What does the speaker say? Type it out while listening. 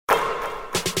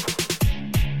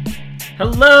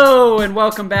Hello and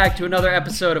welcome back to another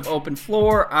episode of Open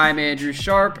Floor. I'm Andrew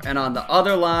Sharp, and on the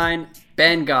other line,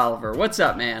 Ben Golliver. What's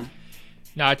up, man?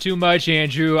 Not too much,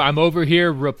 Andrew. I'm over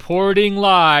here reporting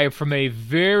live from a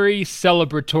very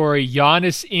celebratory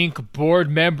Giannis Inc.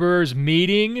 board members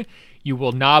meeting. You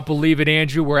will not believe it,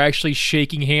 Andrew. We're actually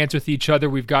shaking hands with each other.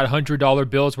 We've got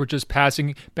 $100 bills. We're just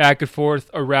passing back and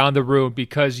forth around the room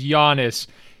because Giannis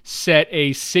set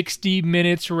a 60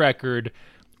 minutes record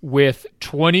with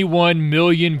 21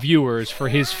 million viewers for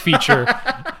his feature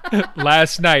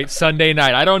last night, Sunday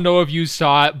night. I don't know if you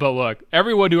saw it, but look,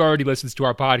 everyone who already listens to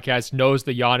our podcast knows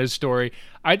the Giannis story.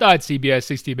 I thought CBS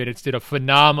 60 Minutes did a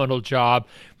phenomenal job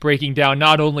breaking down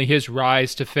not only his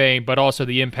rise to fame, but also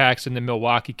the impacts in the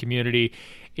Milwaukee community.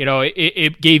 You know,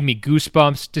 it gave me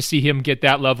goosebumps to see him get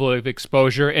that level of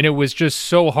exposure, and it was just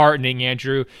so heartening,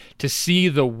 Andrew, to see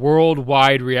the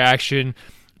worldwide reaction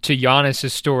to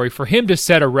Giannis' story, for him to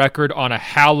set a record on a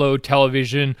hallowed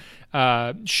television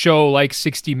show like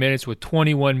 60 Minutes with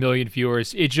 21 million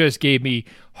viewers. It just gave me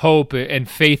hope and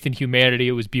faith in humanity.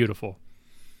 It was beautiful.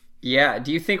 Yeah.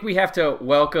 Do you think we have to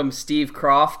welcome Steve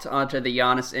Croft onto the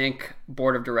Giannis Inc.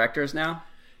 board of directors now?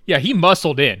 Yeah, he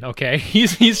muscled in, okay?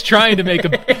 He's trying to make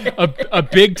a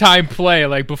big-time play,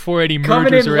 like, before any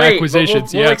mergers or late,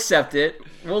 acquisitions. We'll accept it.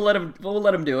 We'll let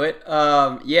him do it.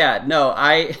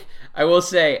 I will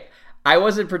say, I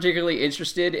wasn't particularly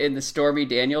interested in the Stormy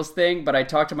Daniels thing, but I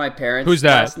talked to my parents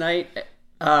last night.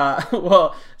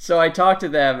 So I talked to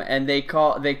them, and they're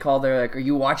like, "Are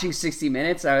you watching 60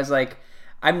 Minutes?" I was like,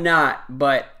 "I'm not,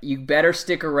 but you better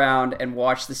stick around and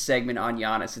watch the segment on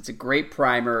Giannis. It's a great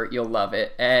primer. You'll love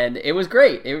it." And it was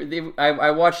great.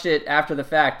 I watched it after the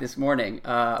fact this morning,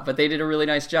 but they did a really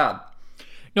nice job.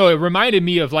 No, it reminded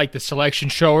me of like the selection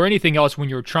show or anything else when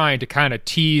you're trying to kind of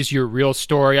tease your real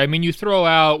story. I mean, you throw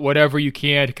out whatever you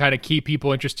can to kind of keep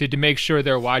people interested, to make sure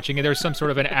they're watching. And there's some sort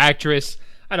of an actress.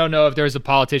 I don't know if there's a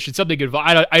politician, something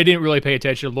involved. I didn't really pay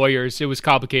attention to lawyers. It was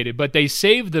complicated. But they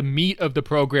saved the meat of the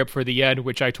program for the end,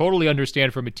 which I totally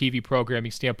understand from a TV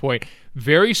programming standpoint.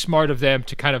 Very smart of them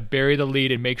to kind of bury the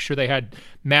lead and make sure they had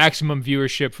maximum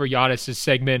viewership for Giannis'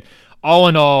 segment. All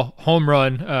in all, home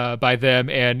run by them,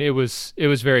 and it was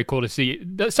very cool to see.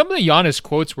 Some of the Giannis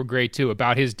quotes were great, too,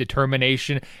 about his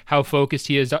determination, how focused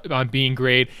he is on being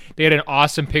great. They had an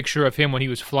awesome picture of him when he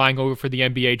was flying over for the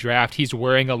NBA draft. He's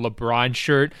wearing a LeBron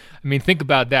shirt. I mean, think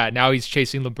about that. Now he's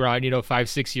chasing LeBron,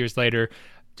 5-6 years later.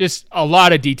 Just a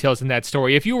lot of details in that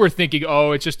story. If you were thinking,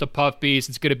 oh, it's just a puff piece,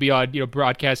 it's going to be on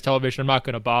broadcast television, I'm not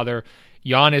going to bother.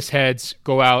 Giannis heads,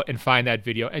 go out and find that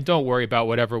video, and don't worry about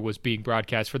whatever was being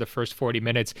broadcast for the first 40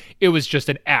 minutes. It was just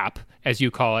an app, as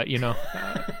you call it,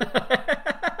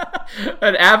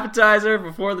 An appetizer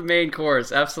before the main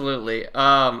course, absolutely.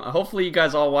 Hopefully you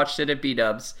guys all watched it at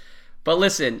B-Dubs. But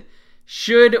listen,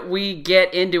 should we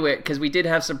get into it? Because we did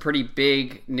have some pretty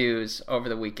big news over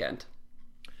the weekend.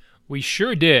 We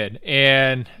sure did,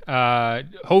 and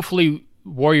hopefully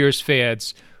Warriors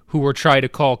fans who were trying to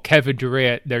call Kevin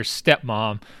Durant their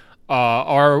stepmom,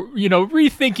 are,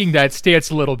 rethinking that stance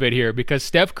a little bit here, because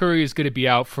Steph Curry is going to be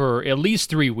out for at least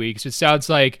 3 weeks. It sounds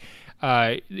like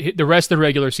the rest of the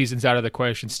regular season's out of the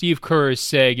question. Steve Kerr is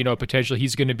saying, potentially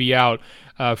he's going to be out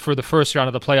for the first round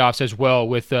of the playoffs as well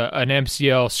with an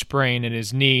MCL sprain in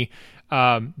his knee.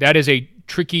 That is a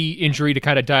tricky injury to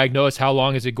kind of diagnose. How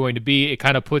long is it going to be? It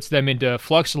kind of puts them into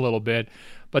flux a little bit.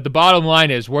 But the bottom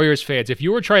line is, Warriors fans, if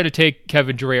you were trying to take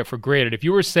Kevin Durant for granted, if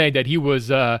you were saying that he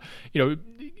was,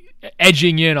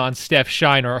 edging in on Steph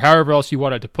Shine or however else you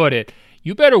wanted to put it,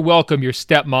 you better welcome your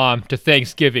stepmom to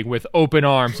Thanksgiving with open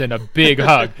arms and a big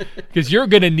hug, because you're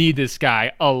going to need this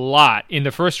guy a lot in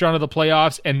the first round of the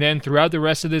playoffs and then throughout the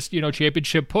rest of this,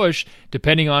 championship push,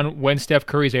 depending on when Steph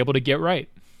Curry is able to get right.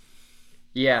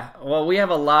 Yeah, well, we have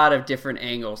a lot of different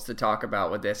angles to talk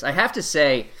about with this. I have to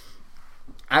say,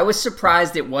 I was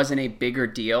surprised it wasn't a bigger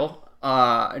deal,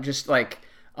 just like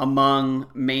among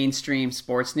mainstream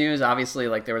sports news. Obviously,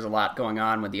 like there was a lot going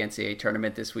on with the NCAA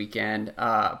tournament this weekend.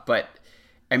 But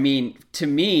I mean, to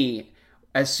me,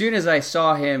 as soon as I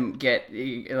saw him get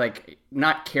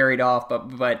not carried off,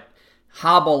 but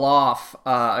hobble off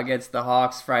against the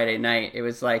Hawks Friday night, it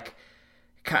was like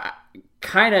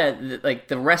kind of like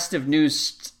the rest of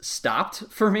news stopped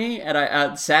for me.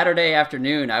 And Saturday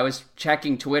afternoon, I was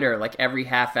checking Twitter like every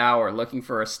half hour looking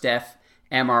for a Steph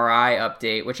MRI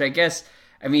update, which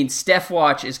Steph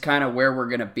Watch is kind of where we're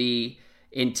going to be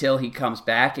until he comes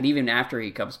back, and even after he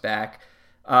comes back.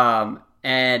 Because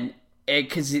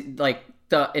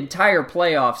the entire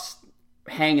playoffs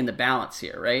hang in the balance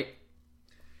here, right?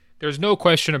 There's no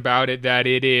question about it that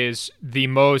it is the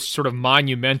most sort of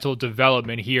monumental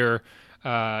development here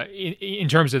in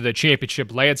terms of the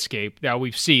championship landscape that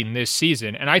we've seen this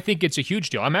season. And I think it's a huge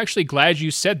deal. I'm actually glad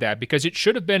you said that because it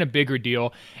should have been a bigger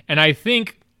deal. And I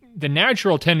think the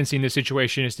natural tendency in this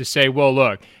situation is to say, well,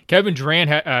 look, Kevin Durant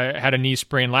had a knee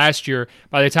sprain last year.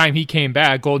 By the time he came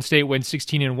back, Golden State went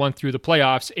 16-1 through the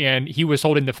playoffs, and he was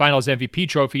holding the Finals MVP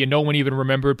trophy, and no one even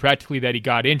remembered practically that he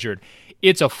got injured.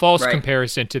 It's a false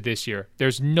comparison to this year.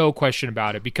 There's no question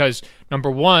about it because,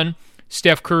 number one,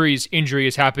 Steph Curry's injury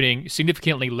is happening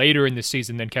significantly later in the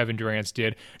season than Kevin Durant's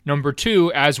did. Number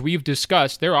two, as we've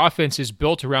discussed, their offense is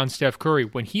built around Steph Curry.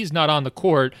 When he's not on the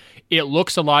court, it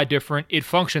looks a lot different. It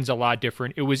functions a lot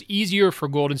different. It was easier for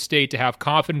Golden State to have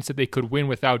confidence that they could win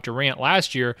without Durant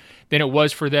last year than it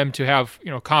was for them to have,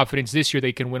 confidence this year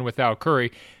they can win without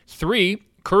Curry. Three,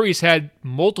 Curry's had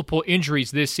multiple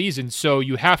injuries this season, so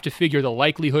you have to figure the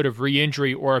likelihood of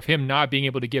re-injury or of him not being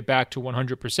able to get back to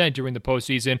 100% during the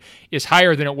postseason is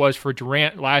higher than it was for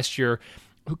Durant last year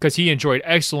because he enjoyed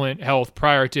excellent health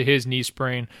prior to his knee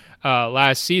sprain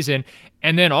last season.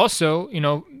 And then also,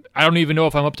 I don't even know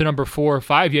if I'm up to number 4 or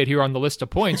 5 yet here on the list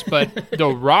of points, but the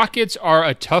Rockets are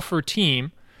a tougher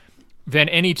team than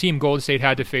any team Golden State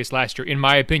had to face last year, in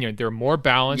my opinion. They're more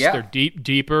balanced. Yeah. They're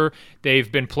deeper.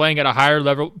 They've been playing at a higher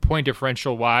level point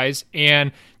differential-wise,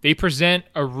 and they present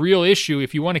a real issue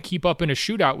if you want to keep up in a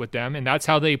shootout with them, and that's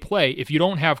how they play. If you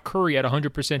don't have Curry at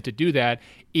 100% to do that,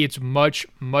 it's much,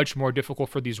 much more difficult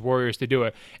for these Warriors to do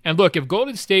it. And look, if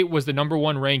Golden State was the number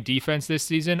 1 ranked defense this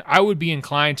season, I would be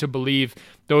inclined to believe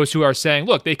those who are saying,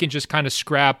 look, they can just kind of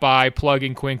scrap by, plug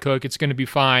in Quinn Cook, it's going to be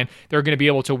fine. They're going to be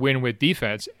able to win with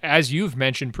defense. As you've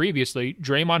mentioned previously,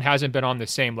 Draymond hasn't been on the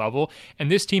same level,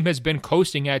 and this team has been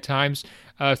coasting at times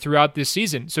throughout this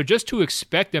season. So just to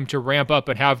expect them to ramp up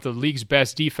and have the league's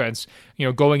best defense,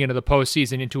 going into the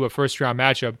postseason into a first-round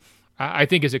matchup, I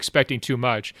think is expecting too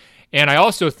much. And I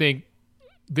also think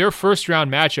their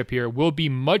first-round matchup here will be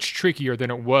much trickier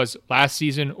than it was last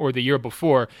season or the year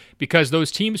before because those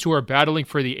teams who are battling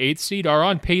for the 8th seed are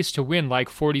on pace to win like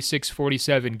 46,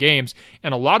 47 games,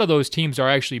 and a lot of those teams are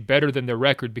actually better than their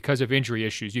record because of injury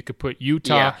issues. You could put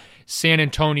Utah, San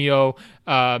Antonio,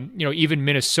 even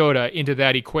Minnesota into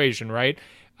that equation, right?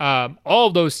 All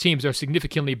of those teams are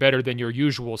significantly better than your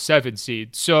usual 7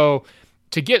 seed. So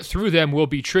to get through them will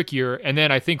be trickier, and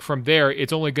then I think from there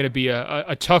it's only going to be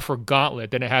a tougher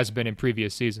gauntlet than it has been in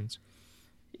previous seasons.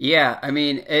 Yeah, I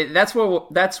mean that's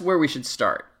where we should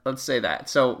start. Let's say that.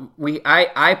 So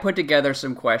I put together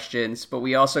some questions, but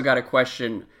we also got a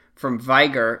question from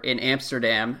Viger in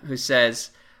Amsterdam who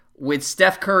says, with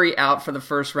Steph Curry out for the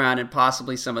first round and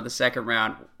possibly some of the second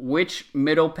round, which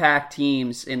middle pack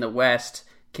teams in the West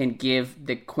can give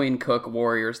the Quinn Cook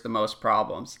Warriors the most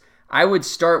problems? I would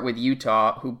start with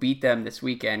Utah, who beat them this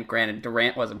weekend. Granted,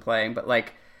 Durant wasn't playing, but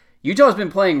Utah's been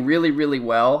playing really, really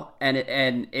well, and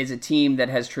is a team that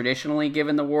has traditionally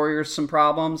given the Warriors some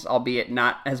problems, albeit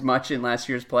not as much in last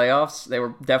year's playoffs. They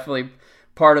were definitely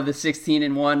part of the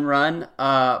 16-1 run.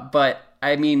 But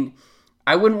I mean,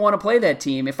 I wouldn't want to play that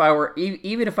team if I were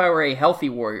a healthy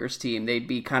Warriors team. They'd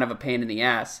be kind of a pain in the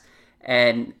ass,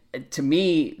 and to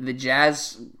me, the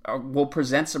Jazz will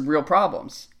present some real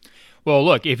problems. Well,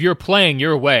 look, if you're playing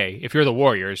your way, if you're the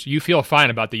Warriors, you feel fine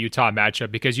about the Utah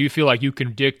matchup because you feel like you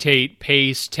can dictate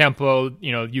pace, tempo,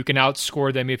 you can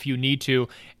outscore them if you need to.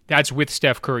 That's with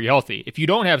Steph Curry healthy. If you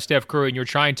don't have Steph Curry and you're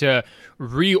trying to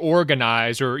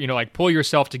reorganize or, pull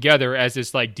yourself together as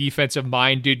this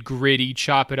defensive-minded, gritty,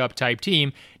 chop it up type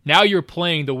team, now you're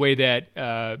playing the way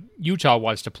that Utah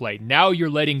wants to play. Now you're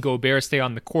letting Gobert stay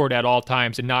on the court at all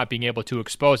times and not being able to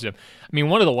expose him. I mean,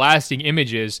 one of the lasting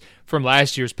images from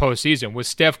last year's postseason was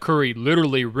Steph Curry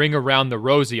literally ring around the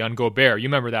rosy on Gobert. You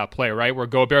remember that play, right? Where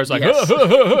Gobert's like, yes.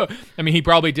 I mean, he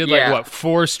probably did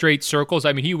 4 straight circles.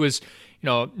 I mean, he was...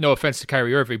 no offense to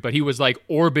Kyrie Irving, but he was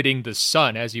orbiting the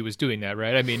sun as he was doing that,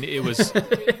 right? I mean, it was,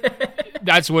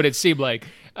 that's what it seemed like.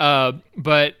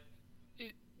 But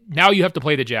now you have to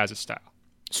play the Jazz's style.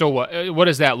 So what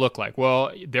does that look like?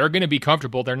 Well, they're going to be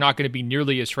comfortable. They're not going to be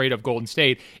nearly as afraid of Golden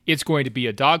State. It's going to be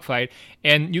a dogfight.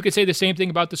 And you could say the same thing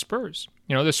about the Spurs.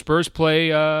 The Spurs play,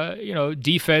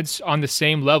 defense on the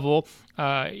same level,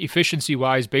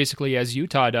 efficiency-wise, basically, as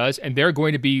Utah does. And they're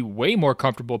going to be way more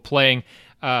comfortable playing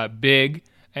big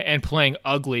and playing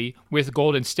ugly with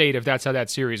Golden State if that's how that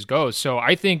series goes. So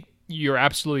I think you're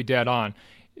absolutely dead on.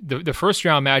 The first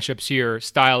round matchups here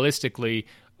stylistically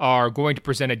are going to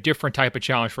present a different type of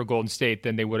challenge for Golden State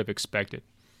than they would have expected.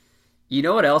 You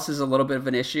know what else is a little bit of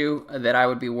an issue that I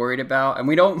would be worried about? And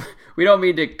we don't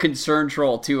mean to concern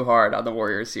troll too hard on the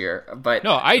Warriors here, but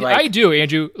no, I do,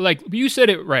 Andrew. You said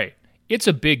it right. it's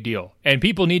a big deal, and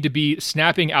people need to be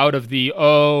snapping out of the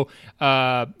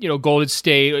Golden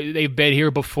State, they've been here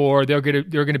before, they're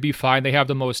gonna be fine, they have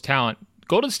the most talent.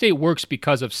 Golden State works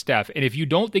because of Steph, and if you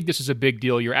don't think this is a big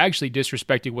deal, you're actually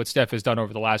disrespecting what Steph has done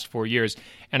over the last 4 years,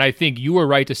 and I think you were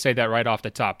right to say that right off the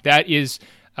top. That is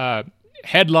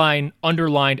headline,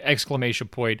 underlined, exclamation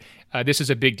point. This is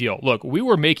a big deal. Look, we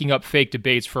were making up fake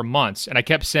debates for months, and I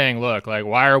kept saying, look, like,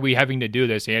 why are we having to do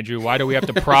this, Andrew? Why do we have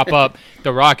to prop up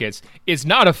the Rockets? It's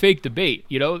not a fake debate.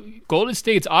 Golden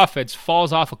State's offense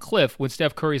falls off a cliff when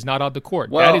Steph Curry is not on the court.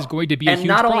 That is going to be a huge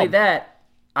problem. And not only that,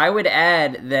 I would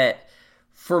add that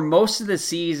for most of the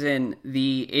season,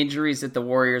 the injuries that the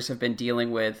Warriors have been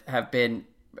dealing with have been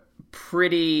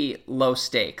pretty low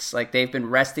stakes. Like, they've been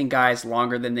resting guys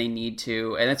longer than they need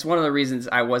to. And it's one of the reasons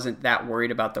I wasn't that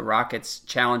worried about the Rockets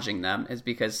challenging them, is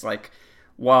because, like,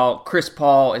 while Chris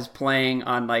Paul is playing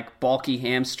on, like, bulky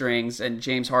hamstrings and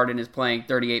James Harden is playing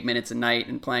 38 minutes a night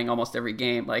and playing almost every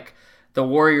game, like, the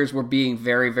Warriors were being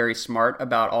very, very smart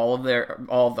about all of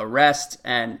the rest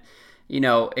and,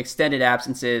 extended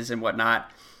absences and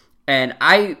whatnot. And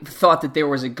I thought that there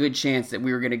was a good chance that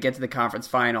we were going to get to the conference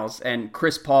finals and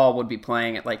Chris Paul would be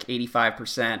playing at like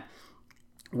 85%,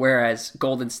 whereas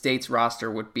Golden State's roster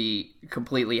would be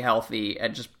completely healthy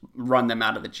and just run them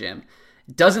out of the gym.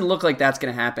 It doesn't look like that's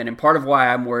going to happen. And part of why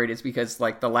I'm worried is because,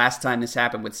 like, the last time this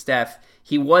happened with Steph,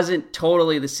 he wasn't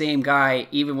totally the same guy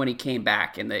even when he came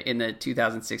back in the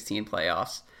 2016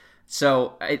 playoffs.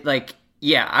 So, I'm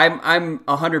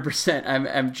 100%.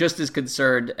 I'm just as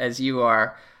concerned as you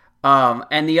are.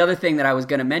 And the other thing that I was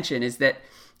going to mention is that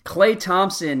Klay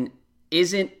Thompson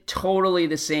isn't totally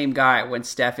the same guy when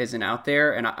Steph isn't out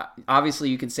there. And obviously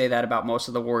you can say that about most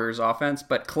of the Warriors offense,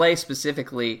 but Klay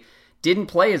specifically didn't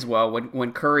play as well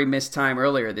when Curry missed time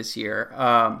earlier this year.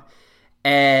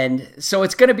 And so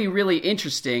it's going to be really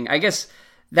interesting. I guess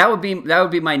that would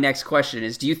be my next question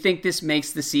is, do you think this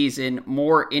makes the season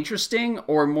more interesting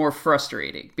or more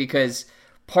frustrating? Because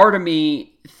part of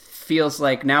me feels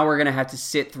like now we're going to have to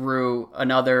sit through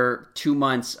another 2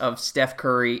 months of Steph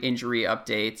Curry injury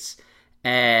updates.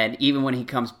 And even when he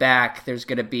comes back, there's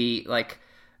going to be like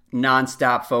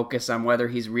nonstop focus on whether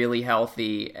he's really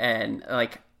healthy. And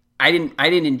like, I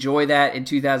didn't enjoy that in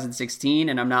 2016,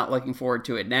 and I'm not looking forward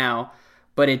to it now,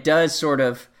 but it does sort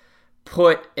of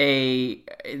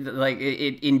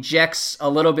it injects a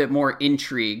little bit more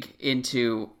intrigue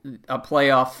into a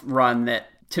playoff run that,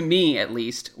 to me at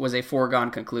least, was a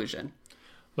foregone conclusion.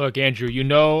 Look, Andrew,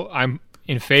 I'm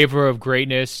in favor of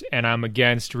greatness and I'm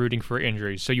against rooting for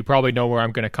injuries. So you probably know where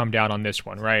I'm going to come down on this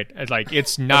one, right? Like,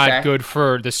 it's not good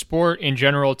for the sport in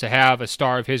general to have a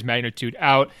star of his magnitude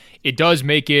out. It does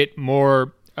make it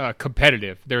more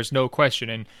competitive. There's no question.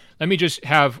 And let me just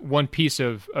have one piece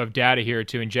of data here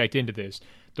to inject into this.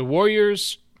 The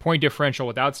Warriors' point differential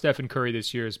without Stephen Curry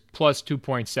this year is plus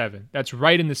 2.7. That's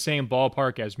right in the same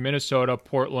ballpark as Minnesota,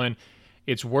 Portland.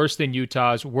 It's worse than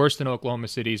Utah's, worse than Oklahoma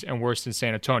City's, and worse than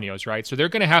San Antonio's, right? So they're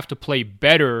going to have to play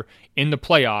better in the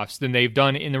playoffs than they've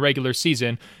done in the regular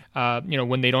season,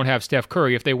 when they don't have Steph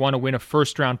Curry, if they want to win a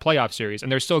first-round playoff series.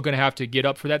 And they're still going to have to get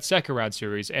up for that second-round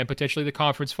series and potentially the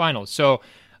conference finals. So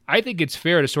I think it's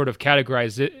fair to sort of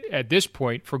categorize it at this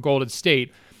point for Golden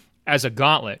State as a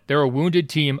gauntlet. They're a wounded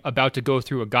team about to go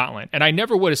through a gauntlet. And I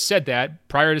never would have said that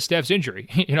prior to Steph's injury.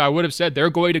 I would have said they're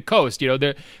going to coast.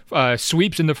 The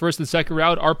sweeps in the first and second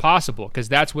round are possible because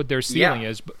that's what their ceiling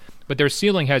is. But their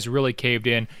ceiling has really caved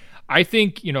in. I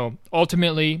think,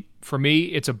 ultimately, for me,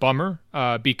 it's a bummer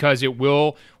because it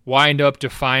will wind up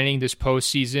defining this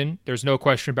postseason. There's no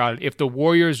question about it. If the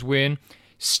Warriors win,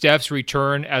 Steph's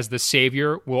return as the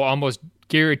savior will almost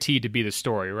guaranteed to be the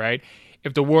story, right?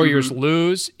 If the Warriors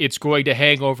lose, it's going to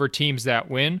hang over teams that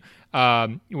win.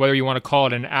 Whether you want to call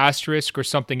it an asterisk or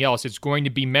something else, it's going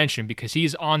to be mentioned because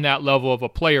he's on that level of a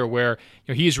player where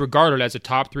he's regarded as a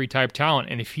top 3 type talent.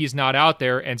 And if he's not out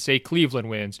there and say Cleveland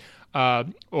wins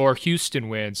or Houston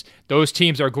wins, those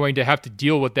teams are going to have to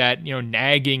deal with that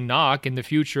nagging knock in the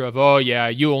future of, oh yeah,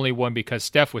 you only won because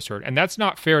Steph was hurt. And that's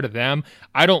not fair to them.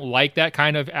 I don't like that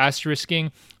kind of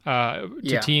asterisking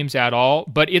to teams at all,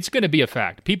 but it's going to be a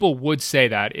fact. People would say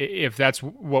that if that's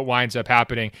what winds up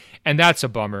happening, and that's a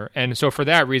bummer. And so for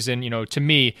that reason, to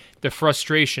me, the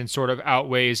frustration sort of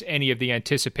outweighs any of the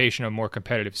anticipation of a more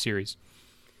competitive series.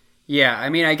 Yeah, I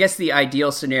mean, I guess the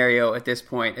ideal scenario at this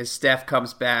point is Steph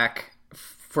comes back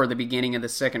for the beginning of the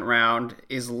second round,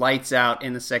 is lights out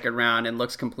in the second round, and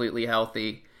looks completely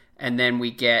healthy, and then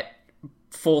we get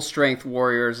full-strength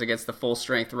Warriors against the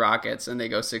full-strength Rockets, and they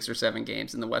go 6 or 7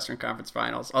 games in the Western Conference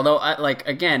Finals. Although,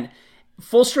 again,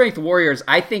 full strength Warriors,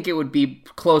 I think it would be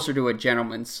closer to a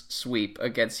gentleman's sweep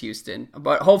against Houston.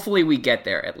 But hopefully we get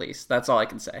there at least. That's all I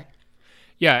can say.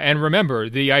 Yeah, and remember,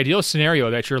 the ideal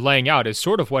scenario that you're laying out is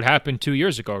sort of what happened 2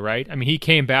 years ago, right? I mean, he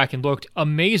came back and looked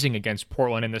amazing against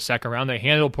Portland in the second round. They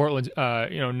handled Portland,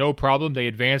 no problem. They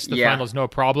advanced the finals, no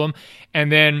problem.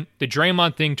 And then the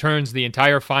Draymond thing turns the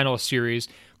entire final series.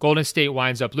 Golden State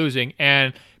winds up losing,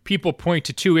 and people point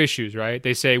to two issues, right?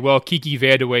 They say, well, Kiki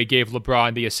Vandeweghe gave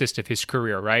LeBron the assist of his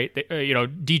career, right?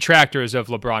 Detractors of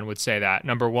LeBron would say that.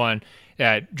 Number one,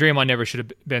 that Draymond never should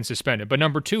have been suspended. But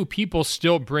number two, people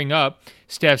still bring up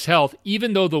Steph's health,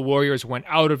 even though the Warriors went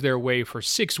out of their way for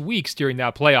 6 weeks during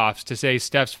that playoffs to say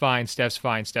Steph's fine, Steph's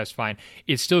fine, Steph's fine.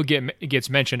 It still gets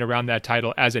mentioned around that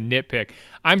title as a nitpick.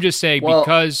 I'm just saying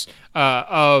because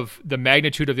of the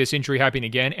magnitude of this injury happening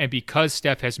again, and because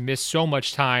Steph has missed so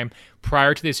much time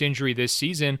prior to this injury this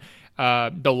season,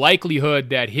 the likelihood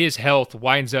that his health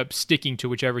winds up sticking to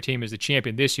whichever team is the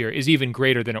champion this year is even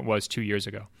greater than it was 2 years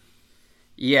ago.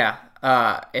 Yeah,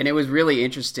 and it was really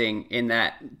interesting in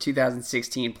that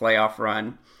 2016 playoff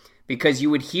run because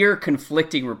you would hear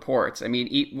conflicting reports. I mean,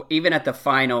 even at the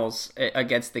finals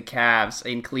against the Cavs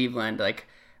in Cleveland, like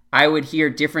I would hear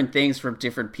different things from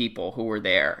different people who were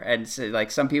there. And so,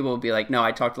 like some people would be like, no,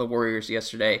 I talked to the Warriors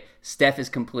yesterday. Steph is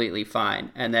completely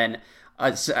fine. And then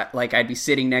I'd be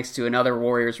sitting next to another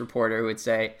Warriors reporter who would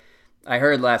say, I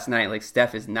heard last night, like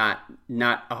Steph is not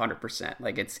 100%.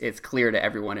 Like it's clear to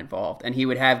everyone involved. And he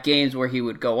would have games where he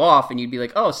would go off and you'd be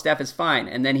like, oh, Steph is fine.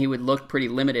 And then he would look pretty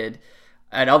limited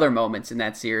at other moments in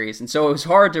that series. And so it was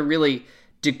hard to really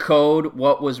decode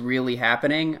what was really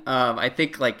happening. I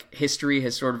think like history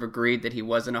has sort of agreed that he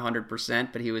wasn't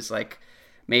 100%, but he was like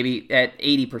maybe at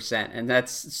 80%. And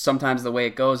that's sometimes the way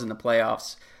it goes in the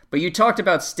playoffs. But you talked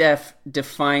about Steph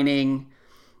defining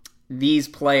these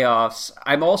playoffs.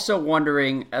 I'm also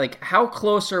wondering, like, how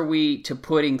close are we to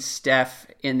putting Steph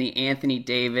in the Anthony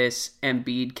Davis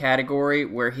Embiid category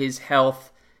where his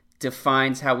health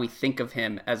defines how we think of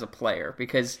him as a player?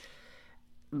 Because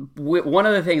one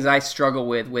of the things I struggle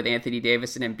with Anthony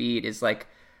Davis and Embiid is like,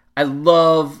 I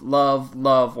love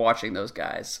watching those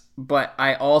guys. But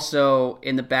I also,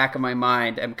 in the back of my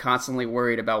mind, am constantly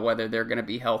worried about whether they're going to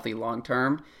be healthy long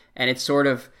term. And it sort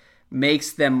of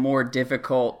makes them more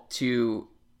difficult to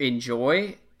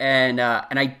enjoy. And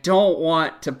I don't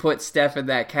want to put Steph in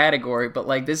that category, but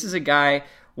like this is a guy,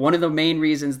 one of the main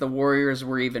reasons the Warriors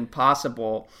were even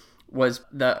possible was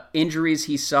the injuries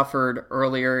he suffered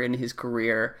earlier in his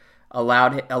career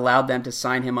allowed them to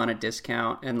sign him on a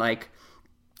discount and like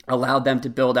allowed them to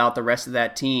build out the rest of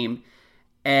that team.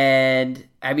 And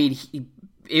I mean,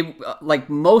 like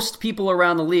most people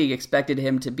around the league expected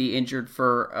him to be injured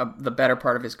for the better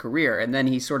part of his career. And then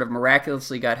he sort of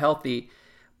miraculously got healthy.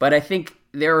 But I think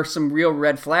there are some real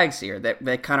red flags here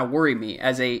that kind of worry me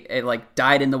as a like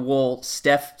dyed-in-the-wool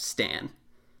Steph stan.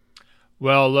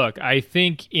 Well, look, I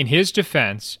think in his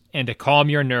defense, and to calm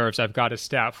your nerves, I've got a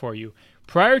stat for you.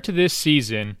 Prior to this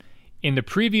season, in the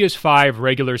previous 5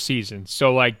 regular seasons,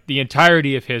 so like the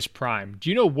entirety of his prime, do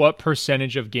you know what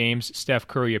percentage of games Steph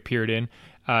Curry appeared in?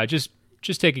 Just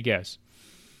take a guess.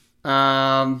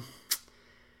 90?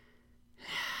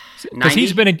 Because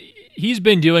he's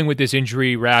been dealing with this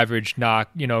injury ravaged knock,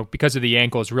 because of the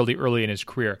ankles really early in his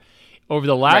career. Over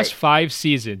the last 5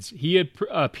 seasons, he had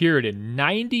appeared in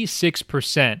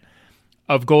 96%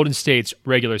 of Golden State's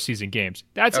regular season games.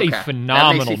 That's a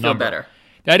phenomenal that makes me number. Feel better.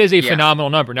 That is a phenomenal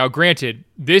number. Now, granted,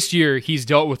 this year he's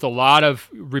dealt with a lot of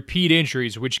repeat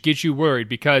injuries, which gets you worried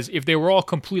because if they were all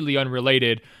completely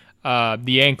unrelated,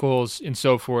 the ankles and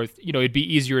so forth, it'd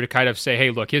be easier to kind of say,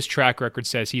 hey, look, his track record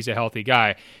says he's a healthy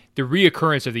guy. The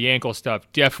reoccurrence of the ankle stuff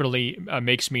definitely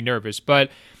makes me nervous.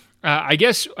 But I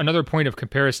guess another point of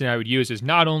comparison I would use is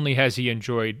not only has he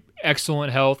enjoyed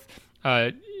excellent health,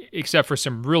 except for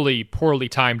some really poorly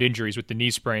timed injuries with the knee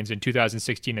sprains in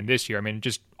 2016 and this year. I mean,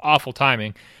 just awful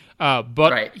timing.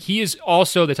 But he is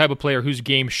also the type of player whose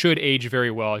game should age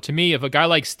very well. To me, if a guy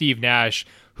like Steve Nash,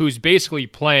 who's basically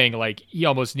playing like he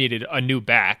almost needed a new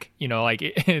back, he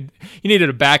needed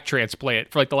a back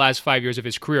transplant for like the last 5 years of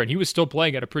his career, and he was still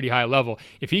playing at a pretty high level.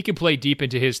 If he can play deep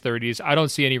into his 30s, I don't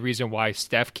see any reason why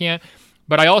Steph can't.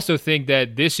 But I also think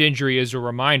that this injury is a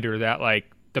reminder that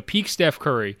like the peak Steph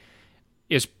Curry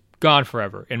is gone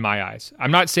forever in my eyes.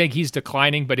 I'm not saying he's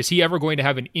declining, but is he ever going to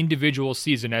have an individual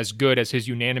season as good as his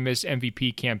unanimous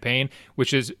MVP campaign,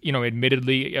 which is,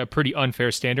 admittedly a pretty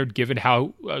unfair standard given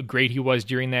how great he was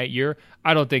during that year?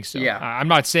 I don't think so. Yeah. I'm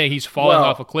not saying he's falling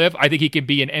off a cliff. I think he can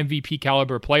be an MVP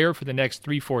caliber player for the next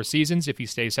 3-4 seasons if he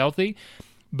stays healthy.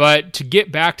 But to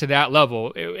get back to that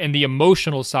level and the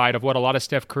emotional side of what a lot of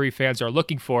Steph Curry fans are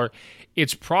looking for,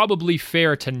 it's probably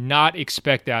fair to not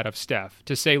expect that of Steph.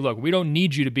 To say, look, we don't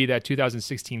need you to be that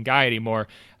 2016 guy anymore,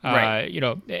 Right.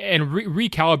 and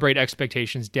recalibrate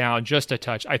expectations down just a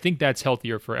touch. I think that's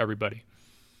healthier for everybody.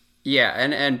 Yeah,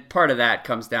 and part of that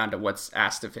comes down to what's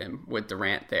asked of him with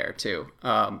Durant there too,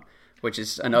 which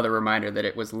is another reminder that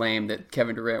it was lame that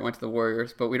Kevin Durant went to the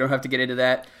Warriors. But we don't have to get into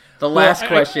that. The last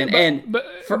question,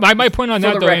 my point on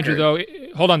that though, record, Andrew, though,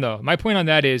 hold on though. My point on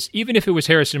that is, even if it was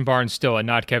Harrison Barnes still and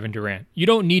not Kevin Durant, you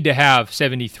don't need to have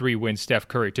 73 wins Steph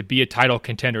Curry to be a title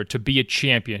contender, to be a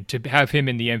champion, to have him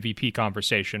in the MVP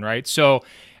conversation, right? So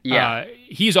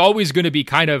he's always going to be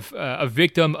kind of a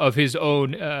victim of his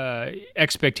own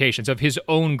expectations, of his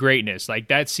own greatness. Like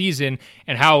that season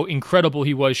and how incredible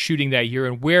he was shooting that year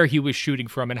and where he was shooting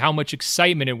from and how much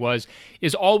excitement it was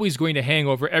is always going to hang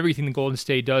over everything the Golden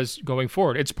State does going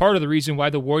forward. It's part of the reason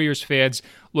why the Warriors fans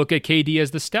look at KD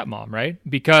as the stepmom, right?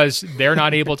 Because they're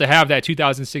not able to have that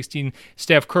 2016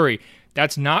 Steph Curry.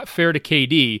 That's not fair to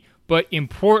KD, but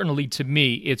importantly to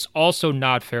me, it's also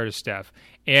not fair to Steph.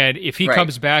 And if he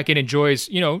comes back and enjoys,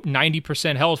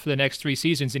 90% health for the next 3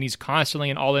 seasons, and he's constantly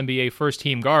an All-NBA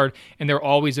first-team guard, and they're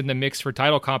always in the mix for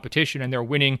title competition, and they're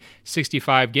winning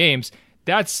 65 games,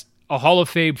 that's a Hall of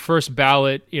Fame first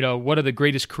ballot, one of the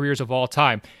greatest careers of all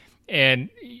time. And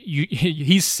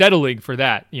he's settling for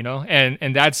that,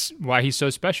 and that's why he's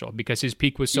so special, because his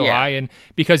peak was so high and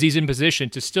because he's in position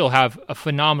to still have a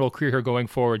phenomenal career going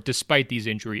forward despite these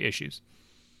injury issues.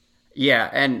 Yeah,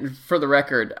 and for the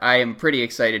record, I am pretty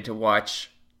excited to watch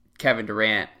Kevin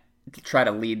Durant try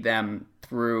to lead them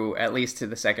through at least to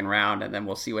the second round, and then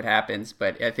we'll see what happens.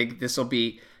 But I think this will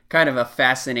be kind of a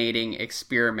fascinating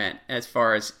experiment as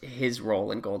far as his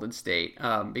role in Golden State,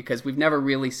 because we've never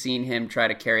really seen him try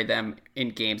to carry them in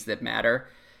games that matter.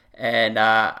 And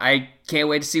I can't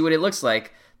wait to see what it looks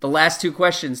like. The last 2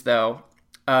 questions, though,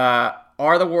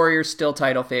 are the Warriors still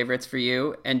title favorites for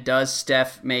you? And does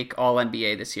Steph make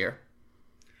All-NBA this year?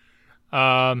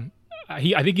 I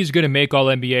think he's going to make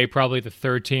All-NBA, probably the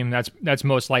 3rd team. That's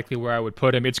most likely where I would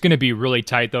put him. It's going to be really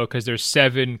tight, though, because there's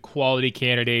 7 quality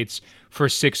candidates for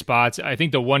 6 spots. I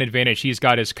think the one advantage he's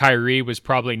got is Kyrie was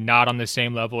probably not on the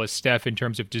same level as Steph in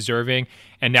terms of deserving,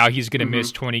 and now he's going to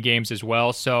miss 20 games as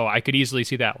well. So I could easily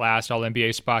see that last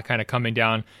All-NBA spot kind of coming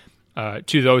down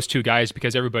to those 2 guys,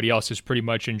 because everybody else has pretty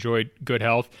much enjoyed good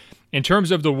health. In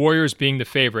terms of the Warriors being the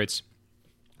favorites,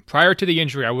 prior to the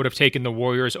injury, I would have taken the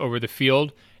Warriors over the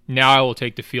field. Now I will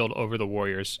take the field over the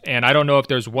Warriors. And I don't know if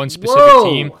there's one specific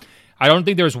team. I don't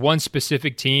think there's one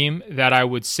specific team that I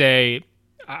would say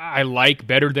I like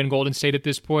better than Golden State at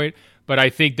this point, but I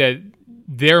think that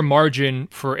their margin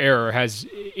for error has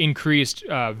increased,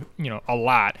 a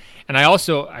lot. And I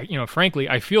also, frankly,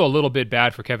 I feel a little bit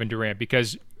bad for Kevin Durant,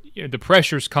 because the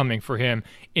pressure's coming for him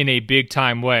in a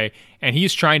big-time way, and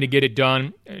he's trying to get it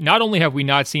done. Not only have we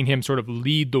not seen him sort of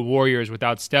lead the Warriors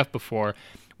without Steph before,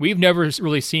 we've never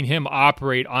really seen him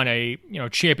operate on a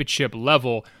championship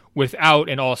level without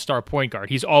an all-star point guard.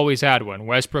 He's always had one.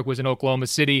 Westbrook was in Oklahoma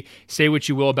City. Say what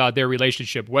you will about their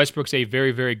relationship. Westbrook's a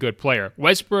very, very good player.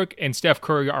 Westbrook and Steph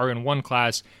Curry are in one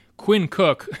class. Quinn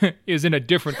Cook is in a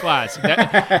different class.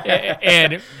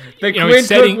 And the Quinn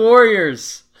Cook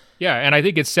Warriors. Yeah, and I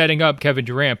think it's setting up Kevin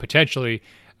Durant potentially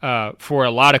for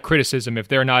a lot of criticism if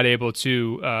they're not able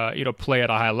to play at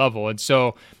a high level. And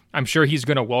so I'm sure he's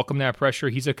going to welcome that pressure.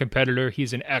 He's a competitor.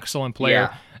 He's an excellent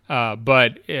player.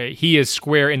 But he is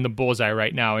square in the bullseye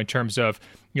right now in terms of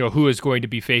who is going to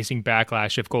be facing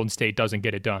backlash if Golden State doesn't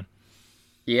get it done.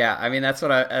 Yeah, I mean that's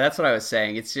what I was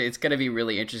saying. It's going to be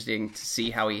really interesting to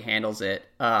see how he handles it.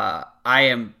 I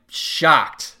am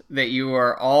shocked that you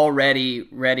are already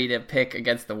ready to pick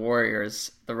against the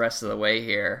Warriors the rest of the way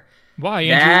here. Why,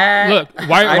 Andrew? Look,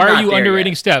 why are you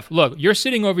underrating Steph? Look, you're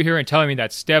sitting over here and telling me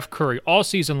that Steph Curry, all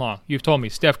season long, you've told me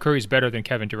Steph Curry's better than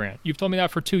Kevin Durant. You've told me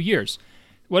that for 2 years.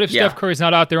 What if Steph Curry's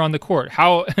not out there on the court?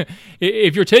 How,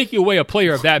 if you're taking away a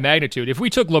player of that magnitude, if we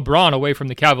took LeBron away from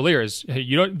the Cavaliers,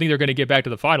 you don't think they're going to get back to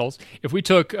the finals? If we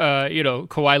took,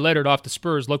 Kawhi Leonard off the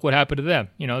Spurs, look what happened to them.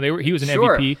 He was an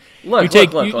MVP.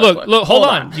 Look, hold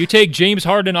on. You take James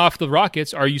Harden off the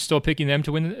Rockets. Are you still picking them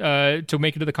to win, to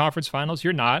make it to the conference finals?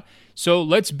 You're not. So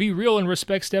let's be real and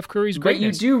respect Steph Curry's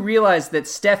greatness. But you do realize that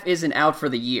Steph isn't out for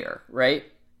the year, right?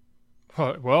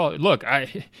 Well, look,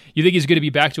 you think he's going to be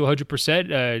back to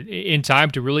 100% in time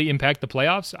to really impact the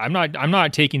playoffs? I'm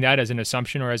not taking that as an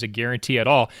assumption or as a guarantee at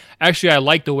all. Actually, I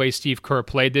like the way Steve Kerr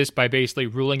played this by basically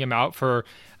ruling him out for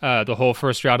the whole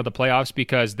first round of the playoffs,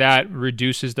 because that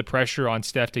reduces the pressure on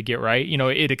Steph to get right.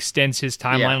 It extends his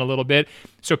timeline a little bit,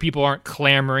 so people aren't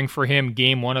clamoring for him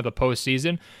game one of the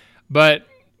postseason. But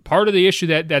part of the issue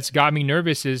that's got me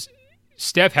nervous is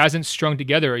Steph hasn't strung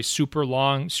together a super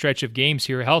long stretch of games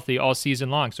here healthy all season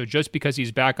long. So just because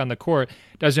he's back on the court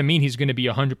doesn't mean he's going to be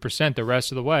 100% the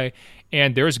rest of the way.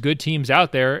 And there's good teams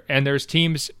out there, and there's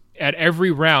teams at every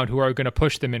round who are going to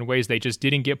push them in ways they just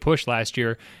didn't get pushed last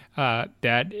year.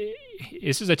 That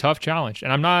this is a tough challenge.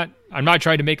 And I'm not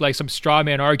trying to make like some straw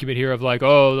man argument here of like,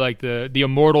 oh, like the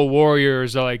immortal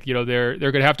Warriors, like, they're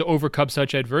going to have to overcome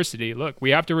such adversity. Look, we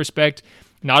have to respect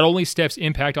not only Steph's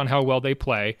impact on how well they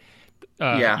play.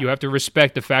 You have to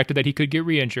respect the fact that he could get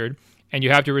re-injured, and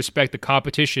you have to respect the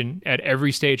competition at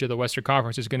every stage of the Western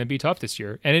Conference is going to be tough this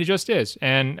year, and it just is.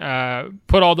 And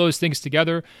put all those things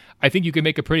together, I think you can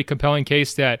make a pretty compelling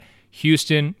case that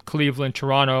Houston, Cleveland,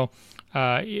 Toronto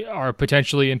are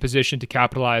potentially in position to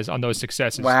capitalize on those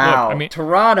successes. Wow, look,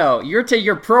 Toronto,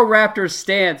 your pro Raptors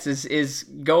stance is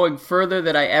going further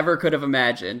than I ever could have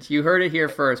imagined. You heard it here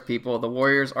first, people. The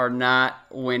Warriors are not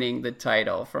winning the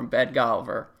title from Ben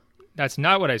Golliver. That's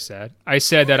not what I said. I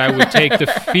said that I would take the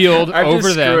field over them. I'm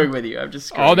just screwing with you.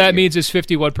 All that means is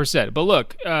 51%. But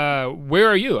look, where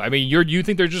are you? I mean, you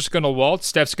think they're just going to waltz?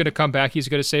 Steph's going to come back. He's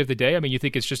going to save the day? I mean, you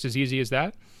think it's just as easy as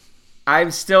that?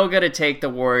 I'm still going to take the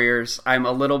Warriors. I'm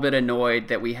a little bit annoyed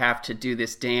that we have to do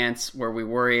this dance where we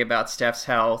worry about Steph's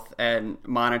health and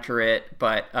monitor it.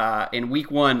 But in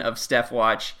week one of Steph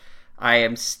Watch, I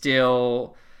am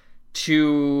still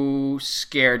too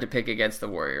scared to pick against the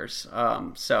Warriors.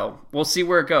 So we'll see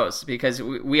where it goes, because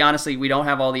we honestly, we don't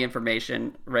have all the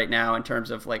information right now in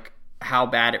terms of like how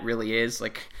bad it really is.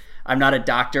 Like, I'm not a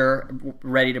doctor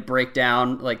ready to break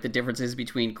down like the differences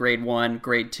between grade 1,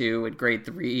 grade 2, and grade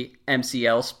 3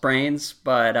 MCL sprains,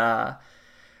 but I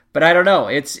don't know.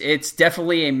 It's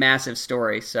definitely a massive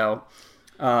story. So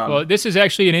well, this is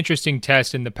actually an interesting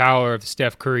test in the power of the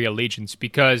Steph Curry allegiance,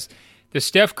 because the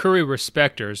Steph Curry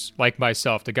respecters, like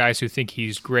myself, the guys who think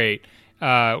he's great,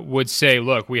 would say,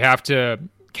 look, we have to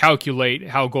calculate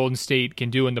how Golden State can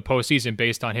do in the postseason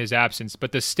based on his absence.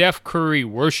 But the Steph Curry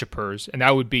worshipers, and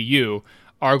that would be you,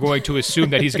 are going to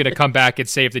assume that he's going to come back and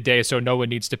save the day, so no one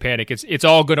needs to panic. It's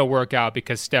all going to work out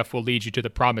because Steph will lead you to the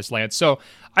promised land. So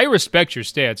I respect your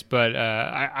stance, but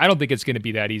I don't think it's going to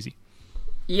be that easy.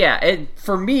 Yeah, and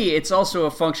for me, it's also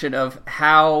a function of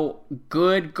how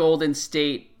good Golden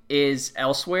State is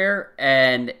elsewhere,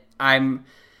 and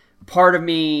part of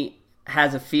me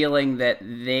has a feeling that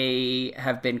they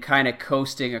have been kind of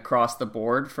coasting across the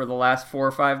board for the last 4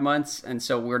 or 5 months, and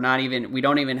so we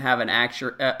don't even have an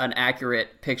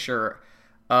accurate picture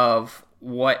of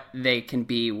what they can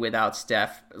be without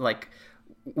Steph. Like,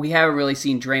 we haven't really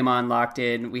seen Draymond locked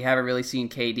in, we haven't really seen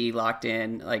KD locked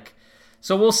in, like,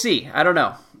 so we'll see. I don't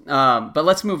know, but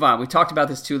let's move on. We talked about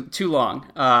this too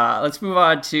long. Let's move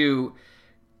on to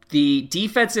the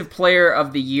Defensive Player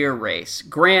of the Year race.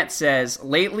 Grant says,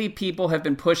 lately people have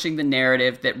been pushing the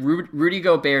narrative that Rudy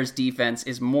Gobert's defense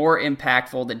is more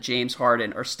impactful than James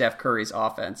Harden or Steph Curry's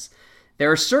offense.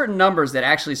 There are certain numbers that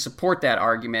actually support that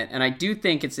argument, and I do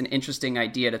think it's an interesting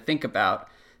idea to think about.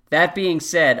 That being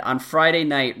said, on Friday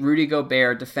night, Rudy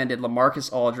Gobert defended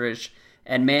LaMarcus Aldridge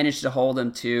and managed to hold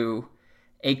him to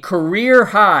a career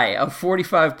high of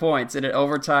 45 points in an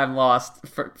overtime loss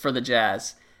for the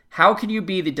Jazz. How can you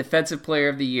be the Defensive Player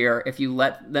of the Year if you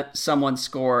let someone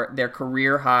score their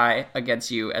career high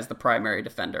against you as the primary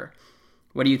defender?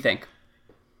 What do you think?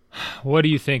 What do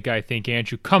you think I think,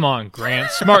 Andrew? Come on,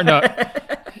 Grant. Smarten up.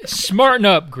 Smarten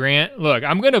up, Grant. Look,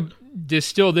 I'm going to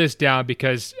distill this down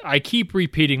because I keep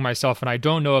repeating myself, and I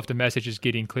don't know if the message is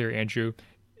getting clear, Andrew.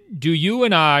 Do you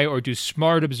and I, or do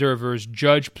smart observers,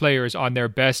 judge players on their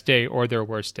best day or their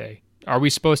worst day? Are we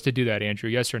supposed to do that, Andrew?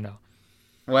 Yes or no?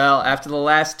 Well, after the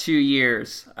last 2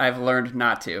 years, I've learned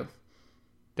not to.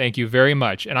 Thank you very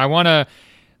much. And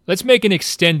let's make an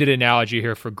extended analogy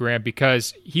here for Grant,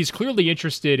 because he's clearly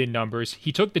interested in numbers.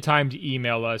 He took the time to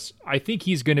email us. I think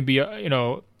he's going to be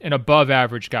an above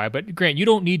average guy. But Grant, you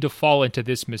don't need to fall into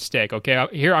this mistake, okay?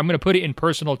 Here, I'm going to put it in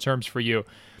personal terms for you.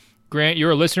 Grant,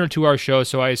 you're a listener to our show,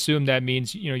 so I assume that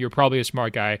means you're probably a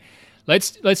smart guy.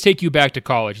 Let's take you back to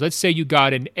college. Let's say you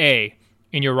got an A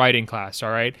in your writing class, all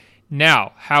right?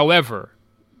 Now, however,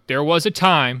 there was a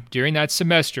time during that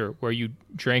semester where you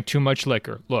drank too much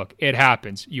liquor. Look, it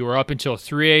happens. You were up until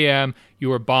 3 a.m., you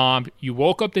were bombed, you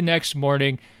woke up the next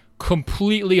morning,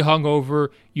 completely hungover.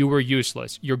 You were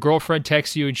useless. Your girlfriend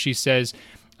texts you and she says,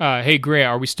 hey, Grant,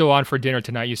 are we still on for dinner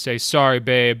tonight? You say, sorry,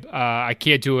 babe, I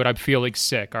can't do it. I'm feeling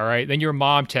sick, all right? Then your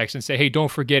mom texts and say, hey,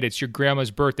 don't forget, it's your grandma's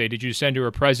birthday. Did you send her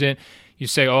a present? You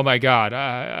say, oh, my God,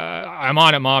 I'm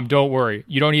on it, Mom. Don't worry.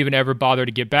 You don't even ever bother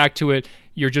to get back to it.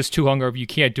 You're just too hungover. You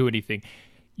can't do anything.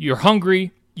 You're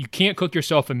hungry. You can't cook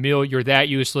yourself a meal. You're that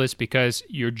useless because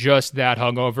you're just that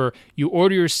hungover. You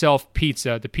order yourself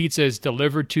pizza. The pizza is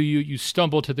delivered to you. You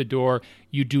stumble to the door.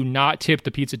 You do not tip the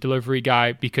pizza delivery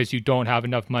guy because you don't have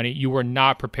enough money. You are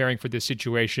not preparing for this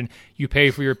situation. You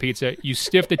pay for your pizza. You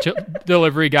stiff the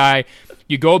delivery guy.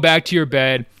 You go back to your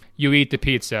bed. You eat the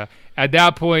pizza. At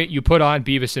that point, you put on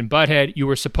Beavis and Butthead. You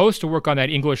were supposed to work on that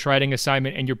English writing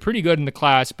assignment, and you're pretty good in the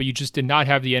class, but you just did not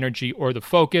have the energy or the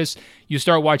focus. You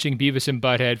start watching Beavis and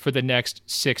Butthead for the next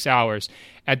 6 hours.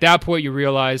 At that point, you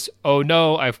realize, oh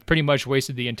no, I've pretty much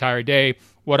wasted the entire day.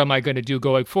 What am I going to do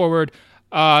going forward?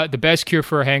 The best cure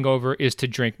for a hangover is to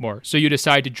drink more. So you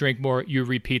decide to drink more. You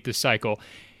repeat the cycle.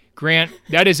 Grant,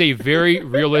 that is a very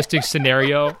realistic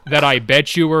scenario that I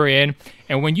bet you were in.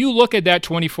 And when you look at that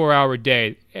 24-hour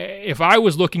day, if I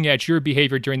was looking at your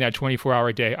behavior during that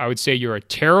 24-hour day, I would say you're a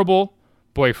terrible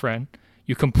boyfriend.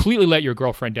 You completely let your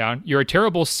girlfriend down. You're a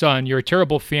terrible son. You're a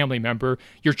terrible family member.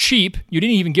 You're cheap. You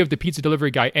didn't even give the pizza delivery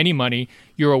guy any money.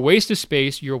 You're a waste of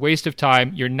space. You're a waste of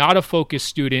time. You're not a focused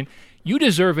student. You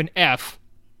deserve an F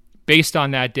based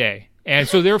on that day. And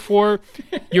so, therefore,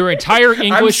 your entire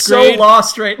English grade, I'm so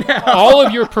lost right now. all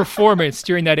of your performance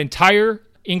during that entire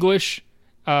English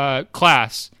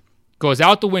class goes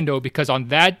out the window because on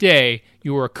that day,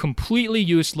 you were completely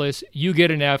useless. You get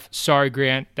an F. Sorry,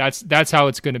 Grant. That's how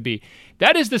it's going to be.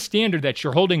 That is the standard that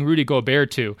you're holding Rudy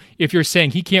Gobert to if you're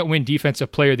saying he can't win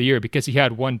Defensive Player of the Year because he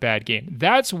had one bad game.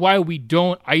 That's why we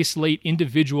don't isolate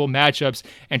individual matchups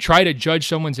and try to judge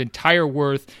someone's entire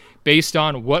worth based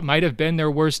on what might have been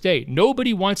their worst day.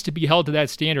 Nobody wants to be held to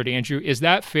that standard, Andrew. Is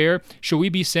that fair? Should we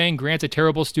be saying Grant's a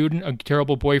terrible student, a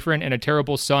terrible boyfriend, and a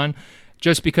terrible son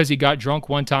just because he got drunk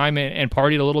one time and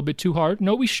partied a little bit too hard?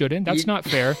 No, we shouldn't. That's not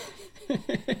fair.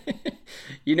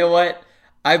 You know what?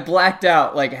 I blacked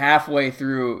out like halfway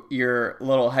through your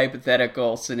little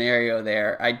hypothetical scenario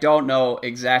there. I don't know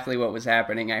exactly what was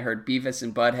happening. I heard Beavis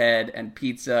and Butthead and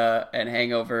pizza and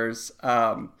hangovers.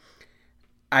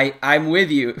 I'm with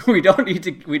you. We don't need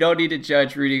to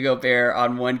judge Rudy Gobert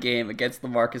on one game against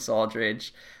LaMarcus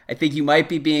Aldridge. I think you might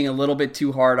be being a little bit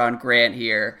too hard on Grant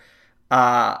here.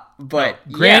 But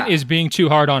no, Grant is being too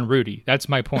hard on Rudy. That's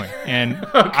my point. And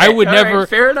okay, I would never right,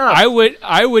 fair enough.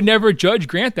 I would never judge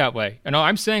Grant that way.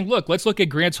 I'm saying, look, let's look at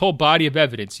Grant's whole body of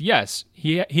evidence. Yes,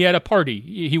 he had a party.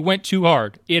 He went too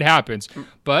hard. It happens.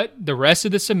 But the rest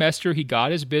of the semester, he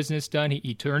got his business done.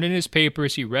 He turned in his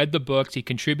papers. He read the books. He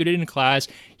contributed in class.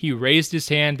 He raised his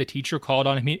hand. The teacher called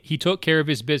on him. He took care of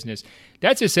his business.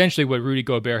 That's essentially what Rudy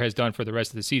Gobert has done for the rest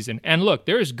of the season. And look,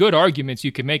 there's good arguments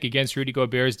you can make against Rudy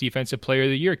Gobert's Defensive Player of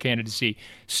the Year candidacy,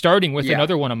 starting with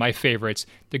another one of my favorites.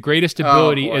 The greatest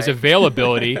ability is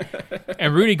availability.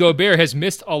 And Rudy Gobert has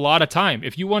missed a lot of time.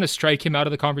 If you want to strike him out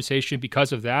of the conversation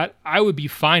because of that, I would be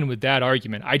fine with that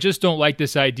argument. I just don't like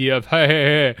this idea of,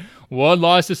 hey, one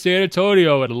loss to San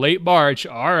Antonio in late March.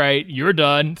 All right, you're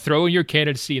done. Throwing your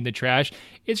candidacy in the trash.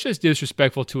 It's just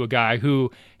disrespectful to a guy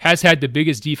who has had the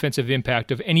biggest defensive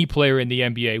impact of any player in the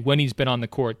NBA when he's been on the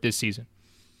court this season.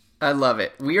 I love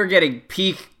it. We are getting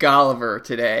peak Golliver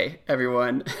today,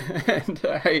 everyone. And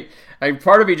I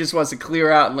part of me just wants to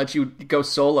clear out and let you go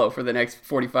solo for the next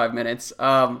 45 minutes.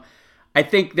 I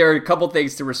think there are a couple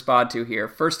things to respond to here.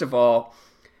 First of all,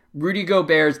 Rudy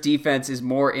Gobert's defense is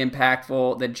more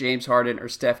impactful than James Harden or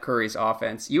Steph Curry's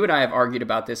offense. You and I have argued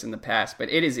about this in the past, but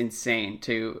it is insane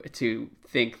to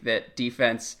think that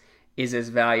defense is as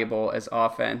valuable as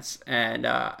offense. And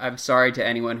I'm sorry to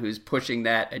anyone who's pushing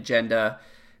that agenda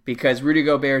because Rudy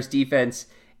Gobert's defense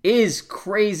is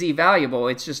crazy valuable.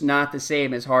 It's just not the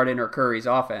same as Harden or Curry's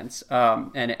offense.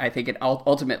 And I think it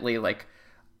ultimately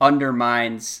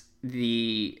undermines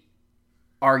the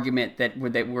argument that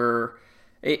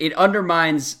it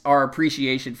undermines our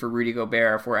appreciation for Rudy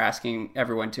Gobert if we're asking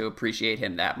everyone to appreciate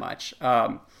him that much.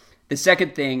 The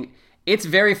second thing, it's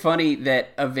very funny that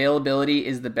availability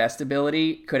is the best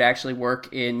ability could actually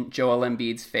work in Joel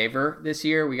Embiid's favor this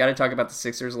year. We got to talk about the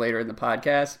Sixers later in the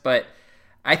podcast, but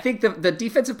I think the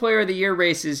Defensive Player of the Year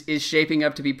race is shaping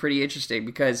up to be pretty interesting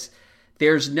because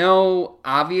there's no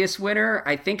obvious winner.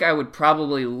 I think I would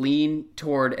probably lean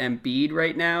toward Embiid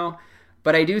right now.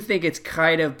 But I do think it's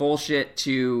kind of bullshit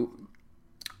to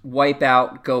wipe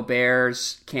out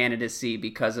Gobert's candidacy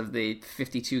because of the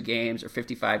 52 games or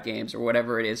 55 games or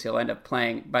whatever it is he'll end up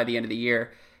playing by the end of the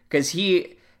year. Because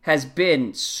he has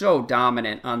been so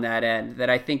dominant on that end that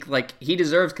I think like he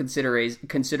deserves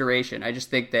consideration. I just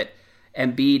think that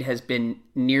Embiid has been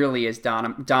nearly as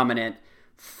dominant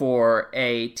for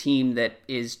a team that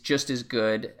is just as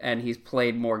good, and he's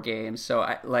played more games. So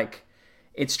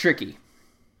it's tricky.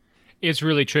 It's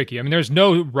really tricky. I mean, there's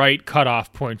no right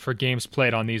cutoff point for games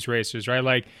played on these races, right?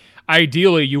 Like,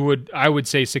 ideally, I would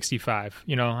say 65,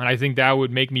 and I think that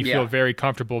would make me feel very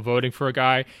comfortable voting for a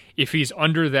guy. If he's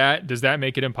under that, does that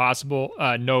make it impossible?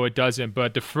 No, it doesn't.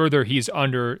 But the further he's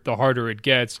under, the harder it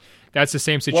gets. That's the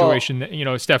same situation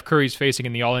that, Steph Curry's facing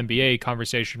in the All-NBA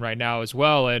conversation right now as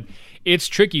well. And it's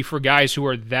tricky for guys who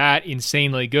are that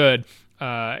insanely good.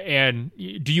 And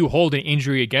do you hold an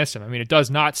injury against him? I mean, it does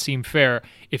not seem fair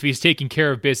if he's taking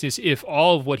care of business, if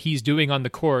all of what he's doing on the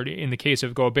court, in the case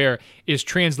of Gobert, is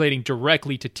translating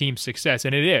directly to team success.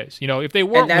 And it is. If they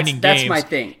weren't winning games... That's my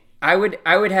thing. I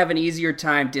would have an easier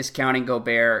time discounting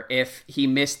Gobert if he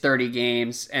missed 30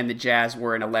 games and the Jazz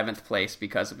were in 11th place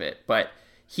because of it. But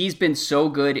he's been so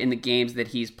good in the games that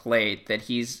he's played that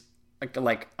he's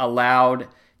like allowed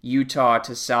Utah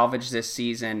to salvage this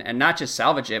season, and not just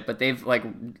salvage it, but they've like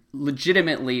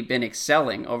legitimately been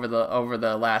excelling over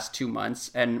the last 2 months,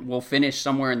 and will finish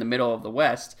somewhere in the middle of the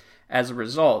West as a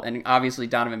result. And obviously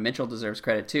Donovan Mitchell deserves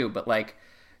credit too, but like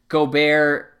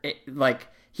Gobert,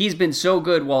 he's been so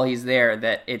good while he's there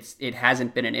that it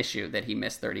hasn't been an issue that he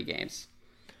missed 30 games.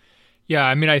 Yeah,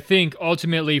 I mean, I think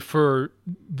ultimately for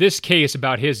this case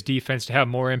about his defense to have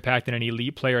more impact than an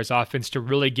elite player's offense to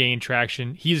really gain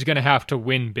traction, he's going to have to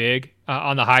win big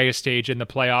on the highest stage in the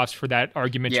playoffs for that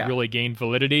argument to really gain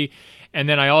validity. And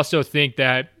then I also think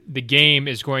that the game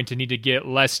is going to need to get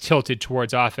less tilted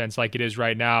towards offense like it is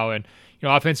right now. And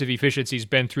offensive efficiency has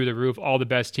been through the roof. All the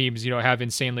best teams, have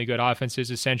insanely good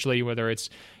offenses, essentially, whether it's,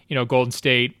 Golden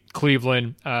State,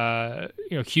 Cleveland,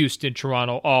 Houston,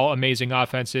 Toronto, all amazing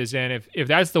offenses. And if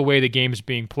that's the way the game is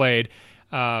being played,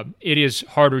 it is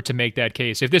harder to make that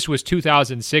case. If this was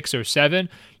 2006 or 7,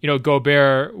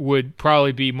 Gobert would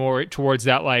probably be more towards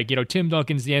that, Tim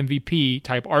Duncan's the MVP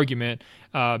type argument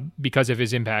because of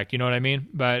his impact. You know what I mean?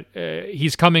 But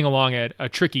he's coming along at a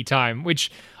tricky time, which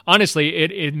honestly,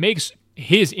 it makes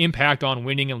his impact on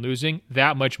winning and losing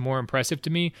that much more impressive to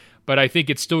me. But I think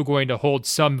it's still going to hold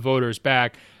some voters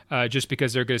back just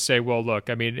because they're going to say, well, look,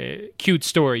 I mean, cute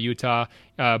story, Utah,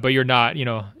 but you're not,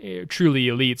 truly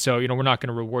elite. So, we're not going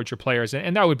to reward your players.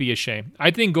 And that would be a shame.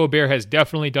 I think Gobert has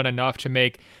definitely done enough to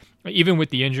make, even with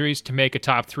the injuries, to make a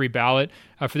top 3 ballot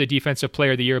for the Defensive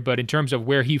Player of the Year. But in terms of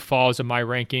where he falls in my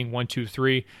ranking, 1, 2,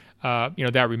 3,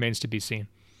 that remains to be seen.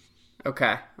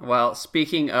 Okay. Well,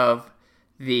 speaking of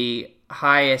the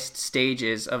highest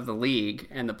stages of the league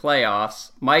and the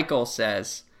playoffs, Michael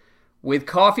says, with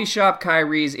Coffee Shop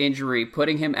Kyrie's injury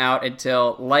putting him out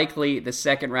until likely the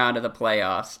second round of the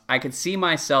playoffs, I could see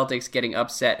my Celtics getting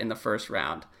upset in the first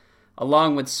round.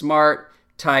 Along with Smart,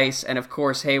 Tice, and of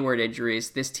course Hayward injuries,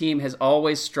 this team has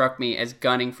always struck me as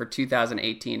gunning for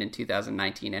 2018 and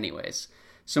 2019 anyways.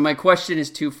 So my question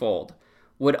is twofold.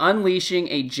 Would unleashing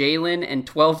a Jalen and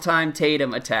 12-time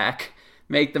Tatum attack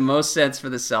make the most sense for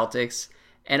the Celtics?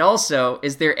 And also,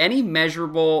 is there any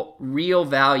measurable real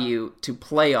value to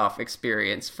playoff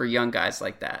experience for young guys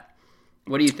like that?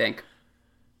 What do you think?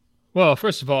 Well,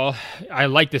 first of all, I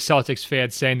like the Celtics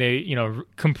fans saying they,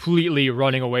 completely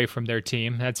running away from their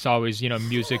team. That's always,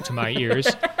 music to my ears.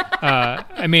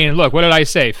 I mean, look, what did I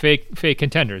say? Fake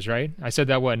contenders, right? I said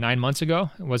that, 9 months ago?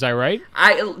 Was I right?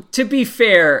 To be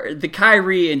fair, the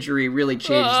Kyrie injury really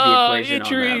changes the equation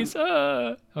injuries, on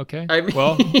them. Okay. I mean,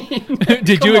 well,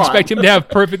 did you expect him to have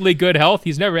perfectly good health?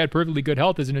 He's never had perfectly good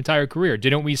health his entire career.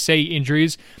 Didn't we say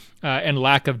injuries and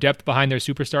lack of depth behind their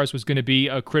superstars was going to be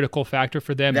a critical factor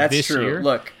for them this true. year?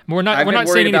 Look, we're not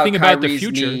saying anything about the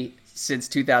future. Knee since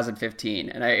 2015,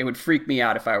 and it would freak me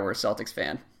out if I were a Celtics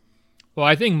fan. Well,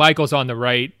 I think Michael's on the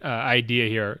right idea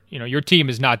here. Your team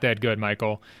is not that good,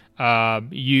 Michael.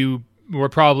 You were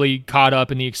probably caught up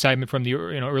in the excitement from the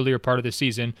earlier part of the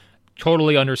season.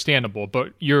 Totally understandable,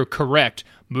 but you're correct.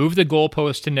 Move the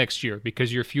goalpost to next year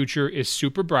because your future is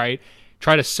super bright.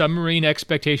 Try to submarine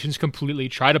expectations completely.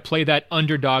 Try to play that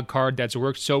underdog card that's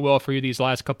worked so well for you these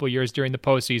last couple of years during the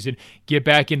postseason. Get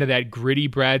back into that gritty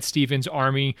Brad Stevens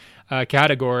Army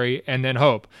category, and then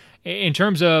hope. In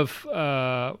terms of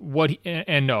no,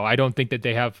 I don't think that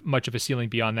they have much of a ceiling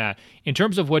beyond that. In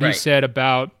terms of what he said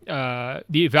about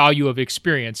the value of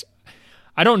experience,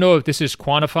 I don't know if this is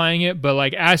quantifying it,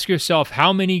 but ask yourself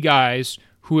how many guys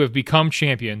who have become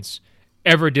champions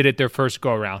ever did it their first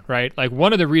go-around, right?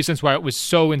 One of the reasons why it was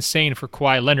so insane for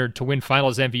Kawhi Leonard to win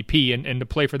Finals MVP and to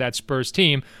play for that Spurs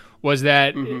team was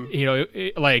that,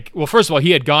 first of all,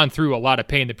 he had gone through a lot of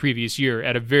pain the previous year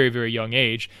at a very, very young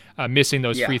age, missing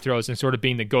those free throws and sort of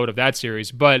being the GOAT of that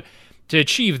series. But to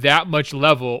achieve that much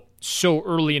level so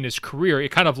early in his career, it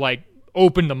kind of like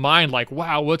opened the mind, like,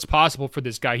 wow, what's possible for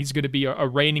this guy? He's going to be a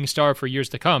reigning star for years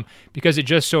to come, because it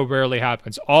just so rarely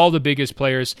happens. All the biggest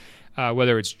players,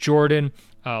 whether it's Jordan,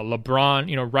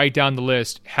 LeBron, right down the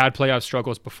list, had playoff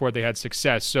struggles before they had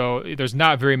success. So there's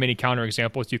not very many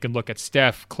counterexamples. You can look at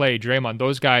Steph, Clay, Draymond.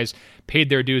 Those guys paid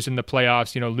their dues in the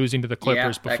playoffs, losing to the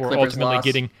Clippers before ultimately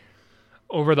getting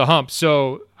over the hump.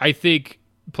 So I think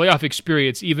playoff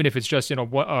experience, even if it's just in a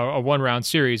one-round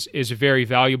series, is very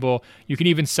valuable. You can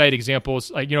even cite examples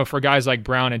like, for guys like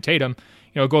Brown and Tatum,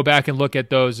 go back and look at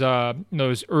those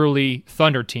early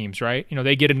Thunder teams, right?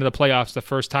 They get into the playoffs the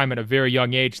first time at a very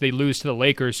young age. They lose to the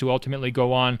Lakers, who ultimately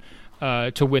go on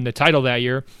to win the title that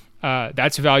year.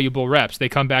 That's valuable reps. They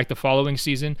come back the following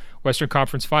season, Western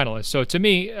Conference finalists. So to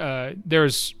me,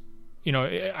 there's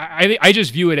I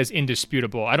just view it as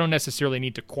indisputable. I don't necessarily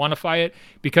need to quantify it,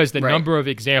 because the number of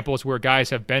examples where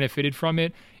guys have benefited from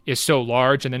it is so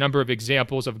large, and the number of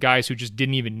examples of guys who just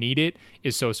didn't even need it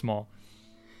is so small.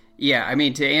 Yeah, I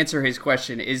mean, to answer his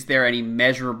question, is there any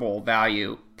measurable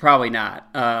value? Probably not.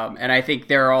 And I think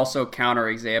there are also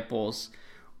counterexamples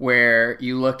where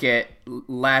you look at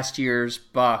last year's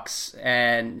Bucks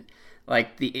and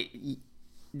like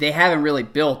they haven't really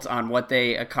built on what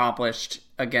they accomplished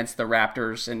against the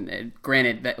Raptors, and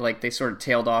granted that like they sort of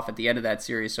tailed off at the end of that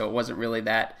series, so it wasn't really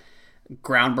that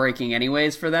groundbreaking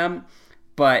anyways for them.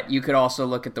 But you could also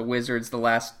look at the Wizards the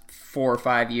last 4 or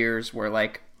 5 years, where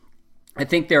like I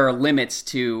think there are limits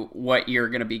to what you're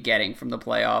going to be getting from the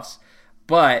playoffs,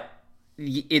 but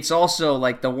it's also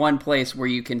like the one place where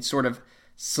you can sort of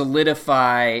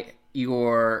solidify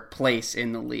your place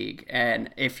in the league. And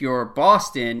if you're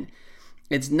Boston,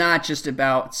 it's not just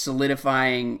about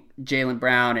solidifying Jaylen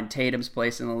Brown and Tatum's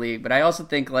place in the league, but I also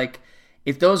think like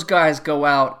if those guys go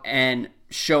out and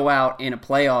show out in a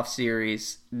playoff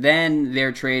series, then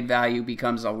their trade value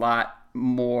becomes a lot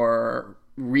more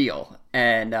real.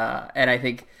 And I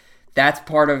think that's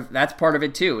part of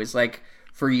it too. Is like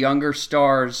for younger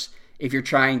stars, if you're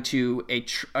trying to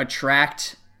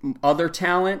attract other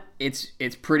talent, it's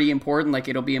pretty important. Like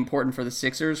it'll be important for the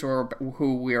Sixers, or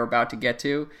who we are about to get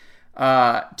to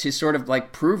sort of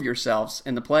like prove yourselves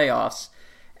in the playoffs.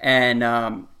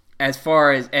 And as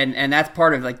far as and that's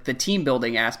part of like the team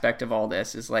building aspect of all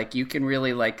this, is like you can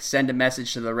really like send a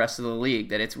message to the rest of the league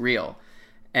that it's real.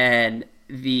 And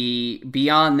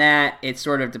beyond that, it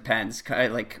sort of depends,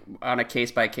 like on a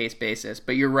case by case basis.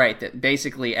 But you're right that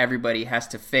basically everybody has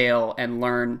to fail and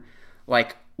learn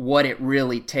like what it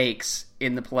really takes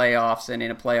in the playoffs and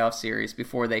in a playoff series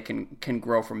before they can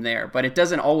grow from there. But it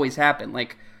doesn't always happen.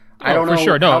 Like I don't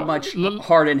know how much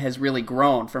Harden has really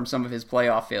grown from some of his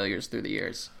playoff failures through the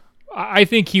years. I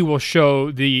think he will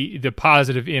show the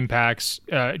positive impacts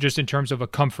just in terms of a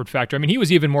comfort factor. I mean, he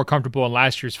was even more comfortable in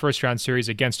last year's first-round series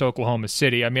against Oklahoma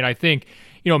City. I mean, I think,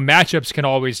 matchups can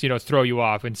always, throw you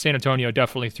off, and San Antonio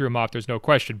definitely threw him off, there's no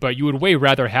question. But you would way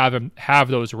rather have him have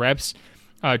those reps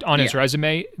on his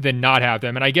resume than not have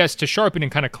them. And I guess to sharpen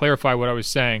and kind of clarify what I was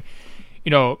saying,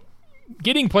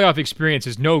 getting playoff experience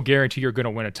is no guarantee you're going to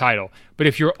win a title. But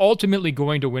if you're ultimately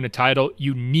going to win a title,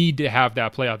 you need to have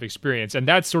that playoff experience. And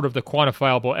that's sort of the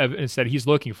quantifiable evidence that he's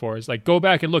looking for. Is like, go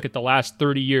back and look at the last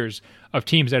 30 years of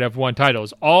teams that have won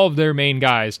titles. All of their main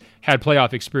guys had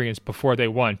playoff experience before they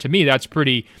won. To me, that's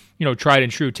pretty, tried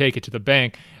and true, take it to the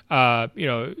bank.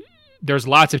 There's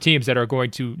lots of teams that are going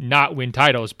to not win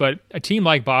titles, but a team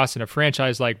like Boston, a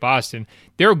franchise like Boston,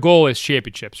 their goal is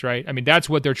championships, right? I mean, that's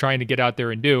what they're trying to get out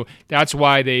there and do. That's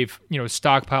why they've,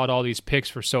 stockpiled all these picks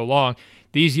for so long.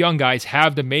 These young guys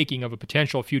have the making of a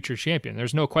potential future champion.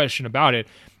 There's no question about it.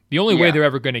 The only way they're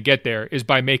ever going to get there is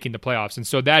by making the playoffs. And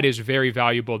so that is very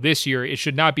valuable. This year, it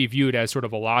should not be viewed as sort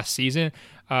of a lost season.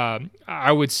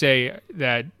 I would say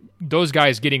that those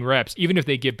guys getting reps, even if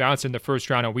they get bounced in the first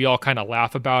round and we all kind of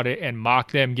laugh about it and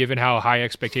mock them given how high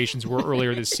expectations were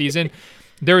earlier this season,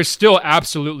 there is still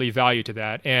absolutely value to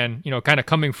that. And, kind of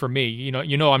coming from me,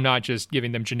 I'm not just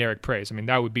giving them generic praise. I mean,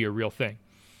 that would be a real thing.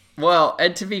 Well,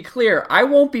 and to be clear, I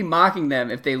won't be mocking them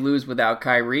if they lose without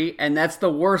Kyrie, and that's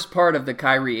the worst part of the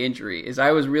Kyrie injury, is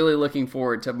I was really looking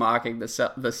forward to mocking the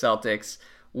Celtics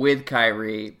with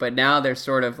Kyrie, but now they're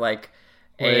sort of like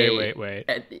an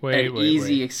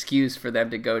easy excuse for them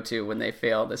to go to when they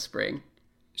fail this spring.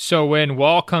 So when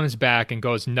Wall comes back and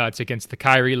goes nuts against the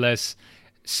Kyrie-less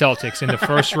Celtics in the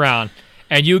first round,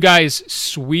 and you guys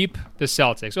sweep the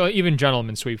Celtics, or even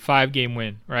gentlemen sweep, 5-game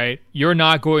win, right? You're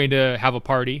not going to have a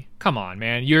party. Come on,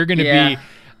 man. You're going to be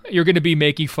You're going to be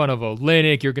making fun of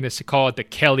Olynyk. You're going to call it the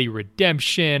Kelly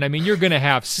redemption. I mean, you're going to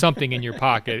have something in your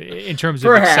pocket in terms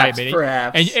of excitement.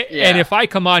 Perhaps. And if I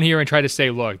come on here and try to say,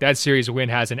 look, that series win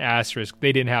has an asterisk,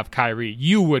 they didn't have Kyrie,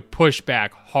 you would push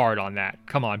back hard on that.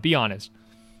 Come on, be honest.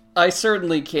 I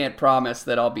certainly can't promise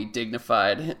that I'll be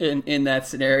dignified in that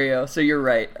scenario. So you're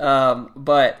right.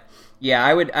 But yeah,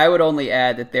 I would only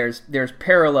add that there's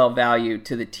parallel value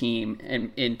to the team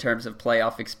in terms of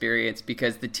playoff experience,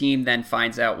 because the team then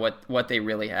finds out what they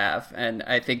really have. And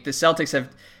I think the Celtics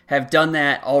have done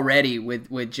that already with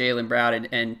Jaylen Brown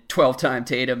and 12-time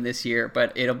Tatum this year,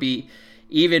 but it'll be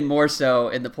even more so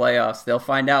in the playoffs. They'll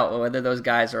find out whether those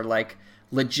guys are like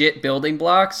legit building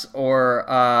blocks or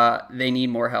they need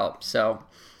more help. So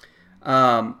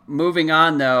moving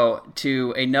on though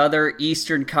to another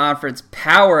Eastern Conference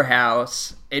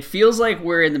powerhouse, it feels like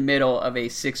we're in the middle of a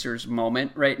Sixers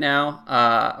moment right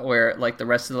now, where like the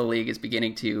rest of the league is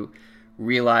beginning to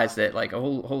realize that like,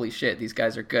 oh, holy shit, these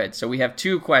guys are good. So we have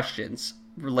two questions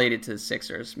related to the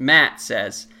Sixers. Matt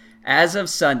says, as of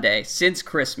Sunday, since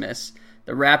Christmas,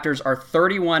 the Raptors are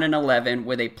 31-11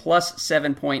 with a plus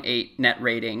 7.8 net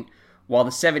rating, while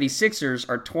the 76ers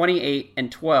are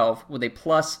 28-12 with a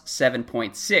plus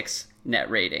 7.6 net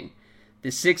rating.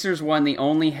 The Sixers won the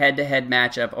only head-to-head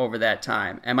matchup over that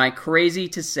time. Am I crazy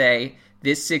to say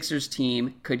this Sixers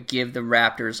team could give the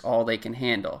Raptors all they can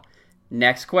handle?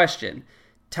 Next question.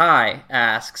 Ty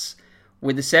asks,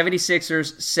 with the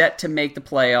 76ers set to make the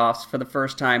playoffs for the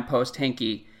first time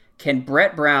post-Hinkie, can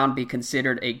Brett Brown be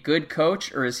considered a good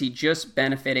coach, or is he just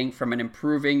benefiting from an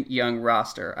improving young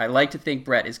roster? I like to think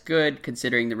Brett is good,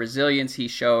 considering the resilience he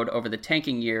showed over the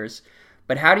tanking years,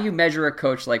 but how do you measure a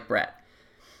coach like Brett?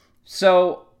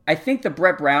 So I think the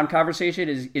Brett Brown conversation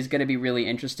is going to be really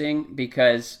interesting,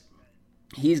 because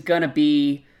he's going to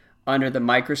be under the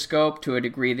microscope to a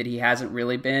degree that he hasn't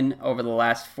really been over the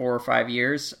last 4 or 5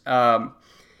 years.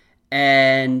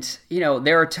 And, you know,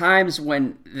 there are times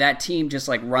when that team just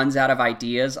like runs out of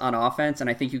ideas on offense. And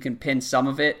I think you can pin some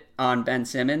of it on Ben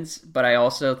Simmons. But I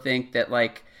also think that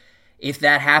like, if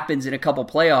that happens in a couple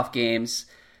playoff games,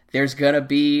 there's going to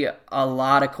be a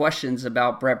lot of questions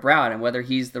about Brett Brown and whether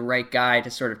he's the right guy to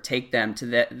sort of take them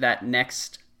to that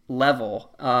next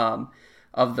level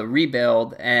of the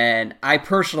rebuild. And I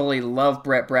personally love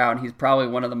Brett Brown. He's probably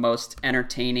one of the most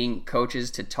entertaining coaches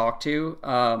to talk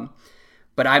to.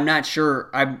 But I'm not sure.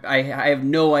 I have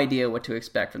no idea what to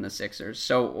expect from the Sixers.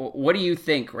 So what do you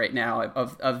think right now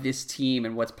of this team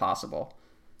and what's possible?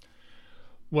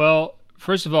 Well,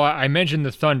 first of all, I mentioned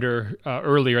the Thunder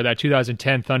earlier, that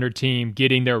 2010 Thunder team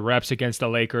getting their reps against the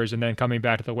Lakers and then coming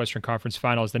back to the Western Conference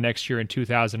Finals the next year in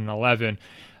 2011.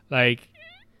 Like,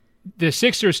 the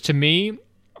Sixers, to me,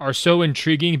 are so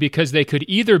intriguing because they could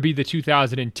either be the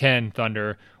 2010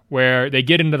 Thunder, where they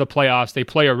get into the playoffs, they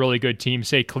play a really good team,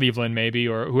 say Cleveland maybe,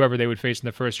 or whoever they would face in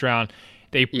the first round.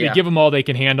 They give them all they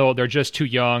can handle. They're just too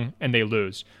young, and they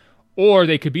lose. Or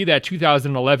they could be that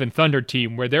 2011 Thunder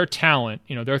team where their talent,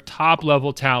 you know, their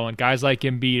top-level talent, guys like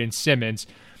Embiid and Simmons,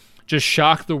 just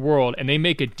shock the world, and they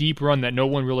make a deep run that no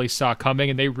one really saw coming,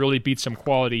 and they really beat some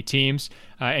quality teams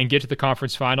and get to the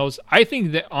conference finals. I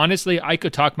think that, honestly, I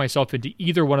could talk myself into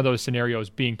either one of those scenarios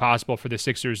being possible for the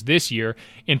Sixers this year,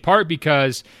 in part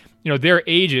because, you know, their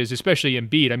ages, especially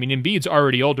Embiid. I mean, Embiid's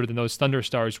already older than those Thunder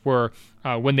stars were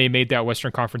when they made that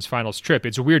Western Conference Finals trip.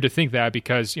 It's weird to think that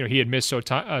because, you know, he had missed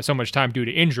so much time due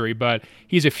to injury, but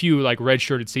he's a few like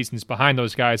redshirted seasons behind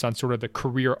those guys on sort of the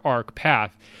career arc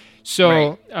path.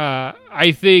 So right.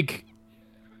 I think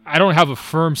I don't have a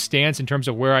firm stance in terms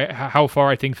of how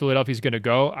far I think Philadelphia's going to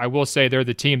go. I will say they're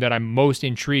the team that I'm most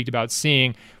intrigued about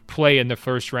seeing play in the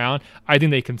first round. I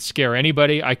think they can scare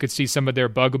anybody. I could see some of their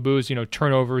bugaboos, you know,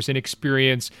 turnovers,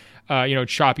 inexperience,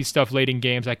 choppy stuff late in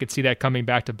games. I could see that coming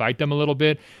back to bite them a little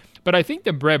bit. But I think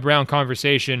the Brett Brown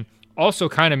conversation also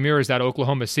kind of mirrors that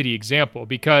Oklahoma City example,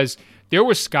 because there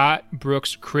were Scott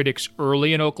Brooks critics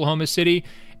early in Oklahoma City,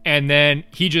 and then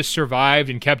he just survived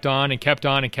and kept on and kept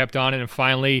on and kept on, and then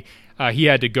finally he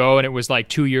had to go, and it was like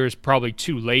 2 years probably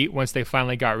too late once they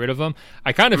finally got rid of him.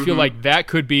 I kind of feel like that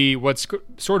could be what's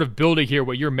sort of building here,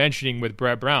 what you're mentioning with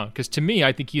Brett Brown, because to me,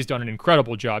 I think he's done an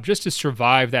incredible job. Just to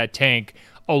survive that tank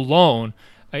alone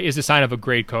is a sign of a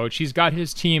great coach. He's got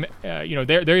his team,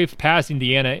 they've passed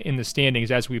Indiana in the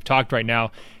standings as we've talked right now.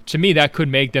 To me, that could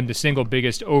make them the single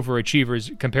biggest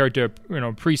overachievers compared to,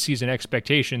 preseason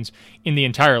expectations in the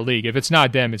entire league. If it's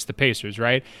not them, it's the Pacers,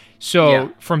 right?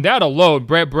 So From that alone,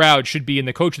 Brett Brown should be in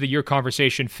the Coach of the Year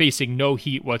conversation facing no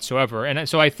heat whatsoever. And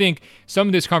so I think some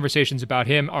of these conversations about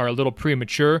him are a little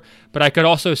premature, but I could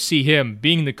also see him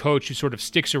being the coach who sort of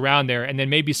sticks around there, and then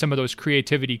maybe some of those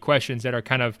creativity questions that are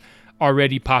kind of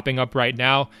already popping up right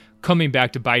now, coming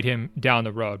back to bite him down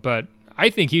the road. But I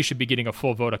think he should be getting a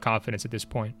full vote of confidence at this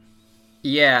point.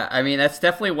 Yeah, I mean, that's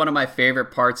definitely one of my favorite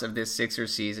parts of this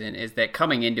Sixers season is that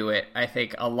coming into it, I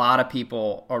think a lot of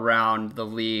people around the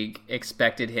league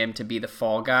expected him to be the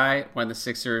fall guy when the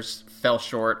Sixers fell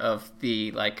short of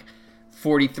the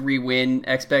 43 win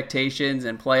expectations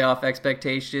and playoff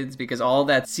expectations, because all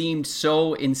that seemed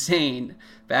so insane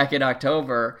back in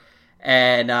October.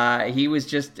 And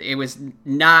it was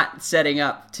not setting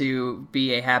up to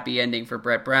be a happy ending for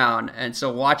Brett Brown. And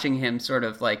so watching him sort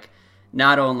of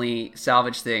not only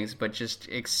salvage things, but just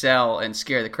excel and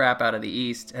scare the crap out of the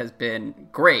East has been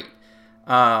great.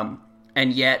 And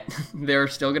yet, there are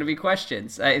still going to be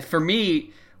questions. For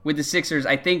me, with the Sixers,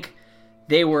 I think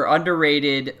they were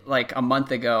underrated a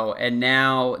month ago, and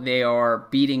now they are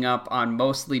beating up on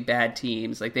mostly bad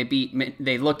teams.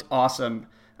 They looked awesome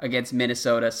against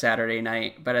Minnesota Saturday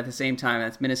night, but at the same time,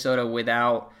 that's Minnesota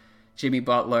without Jimmy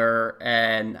Butler,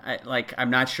 and I'm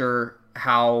not sure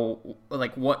how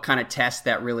what kind of test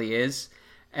that really is.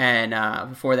 And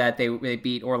before that they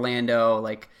beat Orlando.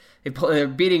 They're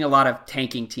beating a lot of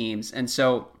tanking teams, and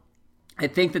so I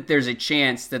think that there's a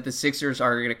chance that the Sixers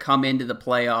are going to come into the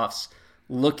playoffs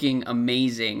looking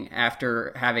amazing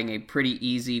after having a pretty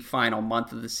easy final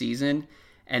month of the season,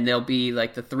 and they'll be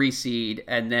the 3 seed,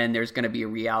 and then there's going to be a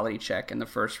reality check in the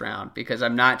first round, because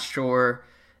I'm not sure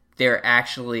they're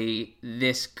actually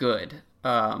this good.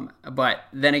 But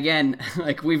then again,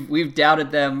 we've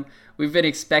doubted them. We've been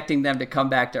expecting them to come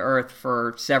back to earth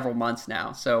for several months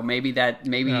now. So maybe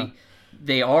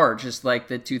they are just like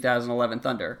the 2011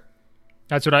 Thunder.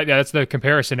 That's the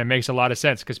comparison. It makes a lot of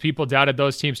sense because people doubted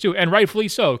those teams too, and rightfully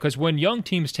so. Because when young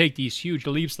teams take these huge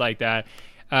leaps like that,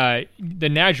 the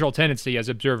natural tendency as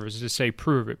observers is to say,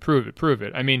 "Prove it, prove it, prove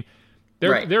it." I mean,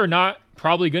 they're not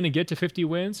probably going to get to 50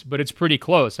 wins, but it's pretty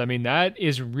close. I mean, that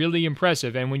is really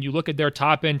impressive. And when you look at their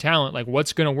top end talent,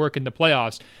 what's going to work in the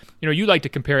playoffs, you like to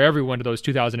compare everyone to those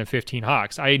 2015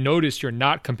 Hawks. I noticed you're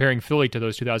not comparing Philly to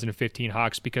those 2015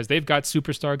 Hawks because they've got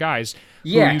superstar guys who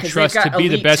you trust to be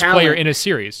the best player in a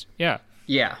series. Yeah.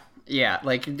 Yeah.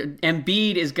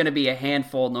 Embiid is going to be a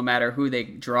handful no matter who they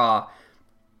draw.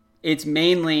 It's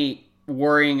mainly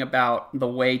worrying about the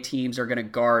way teams are going to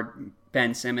guard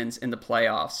Ben Simmons in the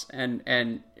playoffs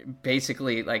and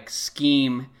basically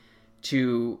scheme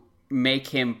to make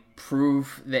him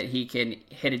prove that he can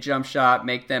hit a jump shot,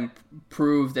 make them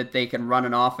prove that they can run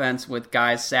an offense with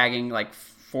guys sagging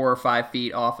 4 or 5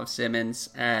 feet off of Simmons.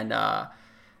 And the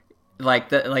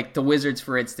Wizards,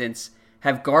 for instance,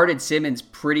 have guarded Simmons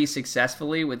pretty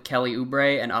successfully with Kelly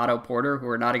Oubre and Otto Porter, who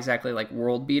are not exactly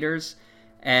world beaters.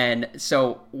 And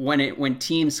so when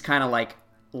teams kind of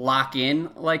lock in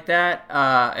like that,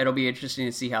 it'll be interesting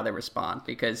to see how they respond,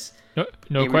 because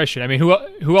no question. I mean,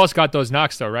 who else got those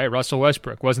knocks though, right? Russell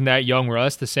Westbrook. Wasn't that young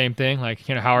Russ the same thing?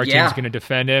 How our team's going to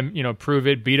defend him, prove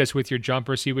it, beat us with your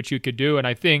jumper, see what you could do. And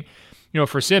I think,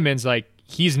 for Simmons,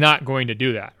 he's not going to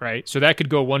do that, right? So that could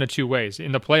go one of two ways.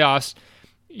 In the playoffs,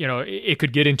 it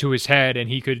could get into his head and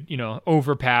he could,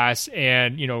 overpass,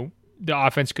 and, the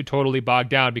offense could totally bog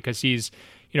down because he's,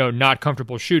 not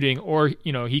comfortable shooting. Or,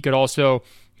 he could also,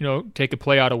 take a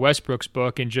play out of Westbrook's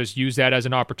book and just use that as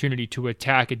an opportunity to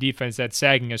attack a defense that's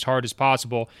sagging as hard as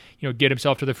possible, get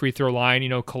himself to the free throw line,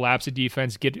 collapse a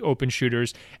defense, get open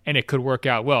shooters, and it could work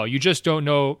out well. You just don't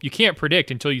know. You can't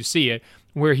predict until you see it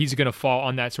where he's going to fall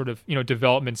on that sort of,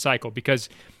 development cycle, because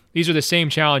these are the same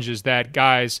challenges that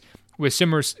guys with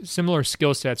similar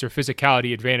skill sets or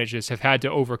physicality advantages have had to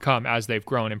overcome as they've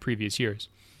grown in previous years.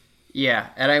 Yeah,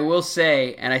 and I will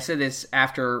say, and I said this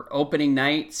after opening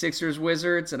night,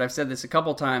 Sixers-Wizards, and I've said this a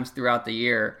couple times throughout the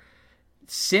year,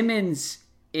 Simmons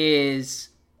is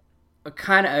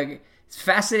it's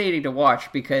fascinating to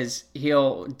watch because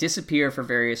he'll disappear for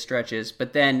various stretches,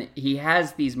 but then he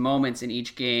has these moments in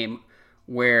each game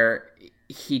where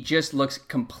he just looks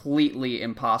completely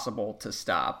impossible to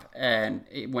stop. And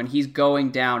when he's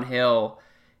going downhill,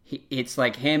 it's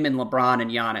like him and LeBron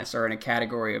and Giannis are in a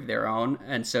category of their own.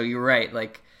 And so you're right.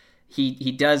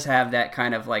 He does have that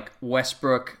kind of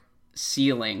Westbrook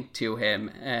ceiling to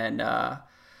him. And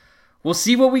we'll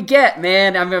see what we get,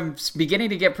 man. I'm beginning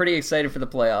to get pretty excited for the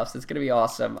playoffs. It's going to be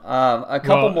awesome. A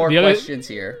couple more questions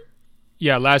here.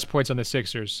 Yeah, last points on the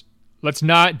Sixers. Let's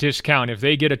not discount if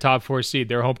they get a top 4 seed,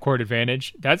 their home court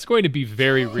advantage. That's going to be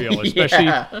very real,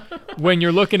 especially when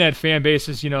you're looking at fan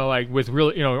bases, with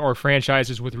really, or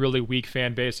franchises with really weak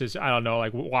fan bases. I don't know,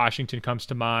 Washington comes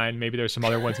to mind. Maybe there's some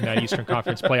other ones in that Eastern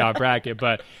Conference playoff bracket,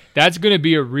 but that's going to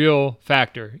be a real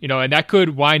factor, and that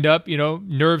could wind up,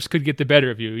 nerves could get the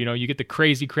better of you. You get the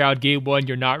crazy crowd game one,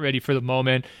 you're not ready for the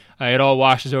moment. It all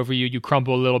washes over you. You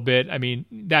crumble a little bit. I mean,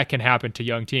 that can happen to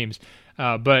young teams.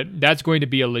 But that's going to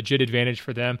be a legit advantage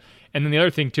for them. And then the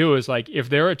other thing, too, is like if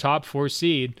they're a top 4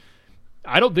 seed,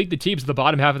 I don't think the teams at the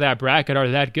bottom half of that bracket are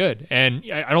that good. And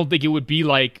I don't think it would be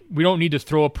like we don't need to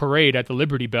throw a parade at the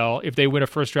Liberty Bell if they win a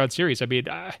first-round series. I mean,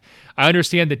 I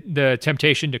understand the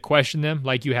temptation to question them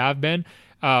like you have been.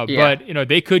 But,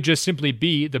 they could just simply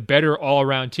be the better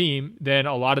all-around team than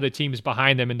a lot of the teams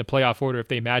behind them in the playoff order if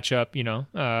they match up,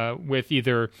 with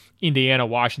either Indiana,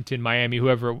 Washington, Miami,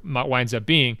 whoever winds up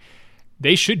being.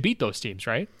 They should beat those teams,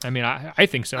 right? I mean, I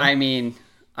think so. I mean,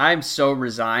 I'm so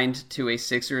resigned to a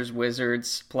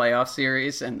Sixers-Wizards playoff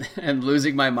series and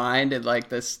losing my mind at like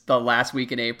the last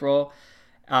week in April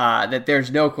that there's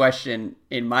no question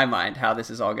in my mind how this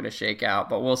is all going to shake out.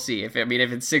 But we'll see. If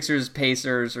it's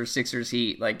Sixers-Pacers or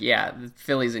Sixers-Heat,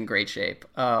 Philly's in great shape.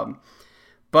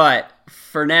 But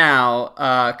for now,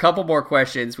 a couple more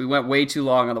questions. We went way too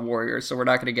long on the Warriors, so we're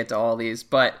not going to get to all these.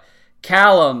 But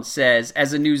Callum says,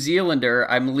 as a New Zealander,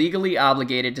 I'm legally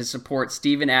obligated to support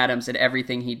Steven Adams in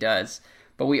everything he does,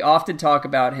 but we often talk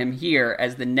about him here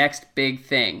as the next big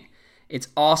thing. It's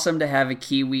awesome to have a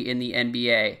Kiwi in the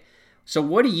NBA. So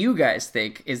what do you guys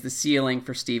think is the ceiling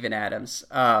for Steven Adams?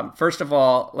 First of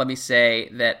all, let me say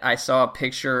that I saw a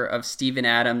picture of Steven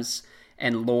Adams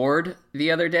and Lord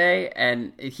the other day,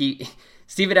 and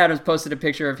Steven Adams posted a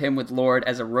picture of him with Lord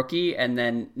as a rookie and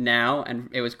then now, and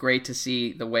it was great to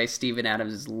see the way Steven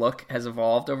Adams' look has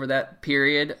evolved over that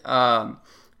period, 5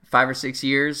 or 6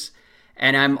 years.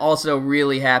 And I'm also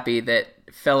really happy that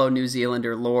fellow New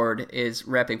Zealander Lord is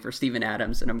repping for Steven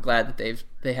Adams, and I'm glad that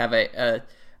they have a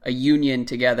union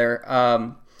together.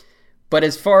 But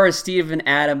as far as Steven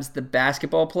Adams, the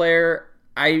basketball player,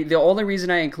 the only reason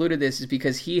I included this is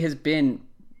because he has been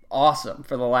awesome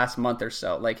for the last month or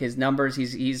so. Like his numbers,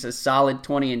 he's a solid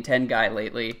 20 and 10 guy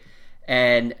lately.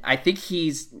 And I think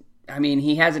he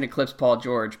hasn't eclipsed Paul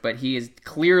George, but he is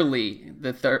clearly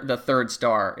the third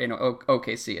star in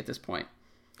OKC at this point.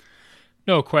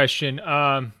 No question.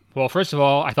 Well, first of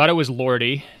all, I thought it was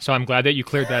Lordy, so I'm glad that you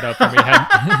cleared that up for me.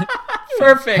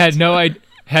 Perfect.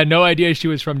 Had no idea she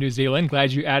was from New Zealand.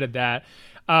 Glad you added that.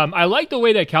 I like the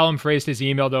way that Callum phrased his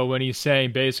email, though, when he's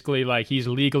saying basically like he's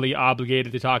legally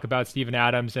obligated to talk about Steven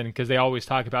Adams, and because they always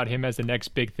talk about him as the next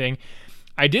big thing.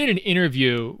 I did an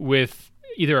interview with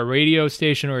either a radio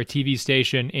station or a TV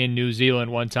station in New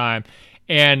Zealand one time,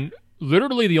 and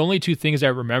literally the only two things I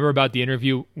remember about the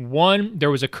interview, one,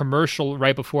 there was a commercial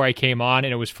right before I came on,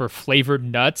 and it was for flavored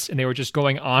nuts, and they were just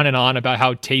going on and on about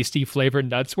how tasty flavored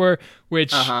nuts were,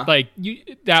 which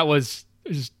that was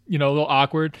a little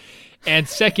awkward. And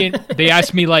second, they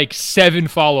asked me like 7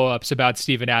 follow-ups about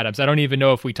Steven Adams. I don't even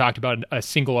know if we talked about a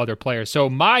single other player. So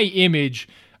my image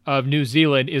of New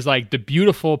Zealand is like the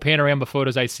beautiful panorama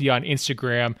photos I see on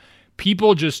Instagram,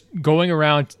 people just going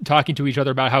around talking to each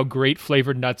other about how great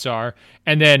flavored nuts are,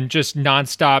 and then just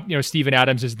nonstop, Steven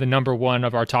Adams is the number 1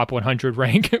 of our top 100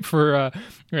 rank for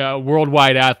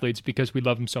worldwide athletes because we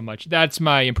love him so much. That's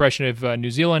my impression of New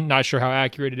Zealand. Not sure how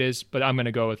accurate it is, but I'm going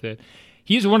to go with it.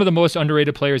 He's one of the most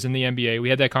underrated players in the NBA. We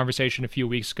had that conversation a few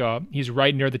weeks ago. He's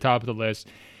right near the top of the list.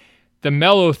 The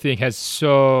Melo thing it's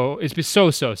been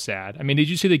so sad. I mean, did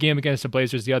you see the game against the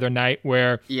Blazers the other night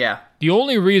where the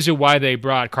only reason why they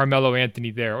brought Carmelo Anthony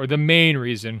there, or the main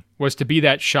reason, was to be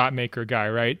that shot maker guy,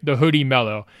 right? The Hoodie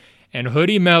Melo. And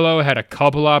Hoodie Melo had a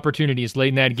couple opportunities late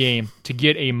in that game to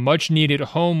get a much-needed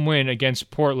home win against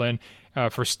Portland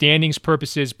for standings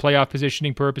purposes, playoff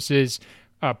positioning purposes,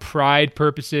 pride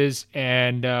purposes,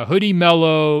 and Hoodie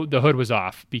Melo, the hood was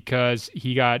off because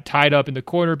he got tied up in the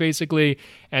corner basically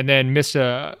and then missed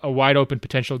a wide open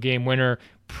potential game winner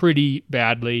pretty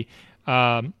badly.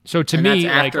 So to me,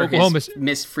 like Oklahoma's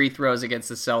missed free throws against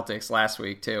the Celtics last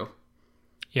week too.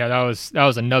 Yeah, that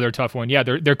was another tough one. Yeah,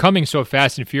 they're coming so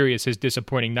fast and furious, his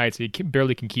disappointing nights, he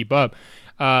barely can keep up.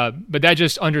 But that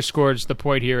just underscores the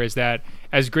point here is that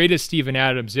as great as Steven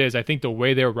Adams is, I think the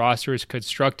way their roster is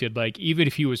constructed, like even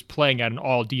if he was playing at an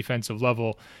all defensive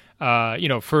level,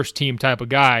 first team type of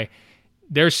guy,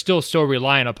 they're still so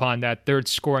reliant upon that third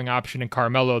scoring option in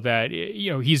Carmelo that,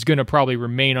 he's going to probably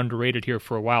remain underrated here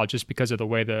for a while just because of the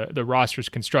way the roster is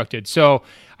constructed. So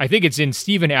I think it's in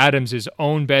Steven Adams'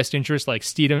 own best interest, like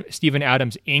Steven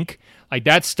Adams Inc., like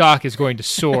that stock is going to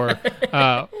soar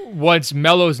once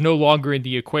Melo's no longer in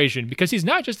the equation because he's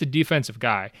not just a defensive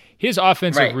guy. His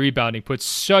offensive rebounding puts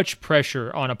such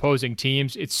pressure on opposing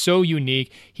teams. It's so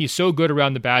unique. He's so good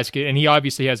around the basket, and he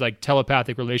obviously has like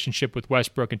telepathic relationship with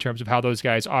Westbrook in terms of how those those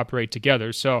guys operate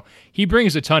together. So he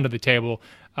brings a ton to the table.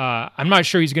 I'm not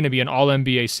sure he's going to be an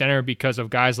all-NBA center because of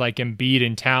guys like Embiid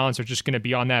and Towns are just going to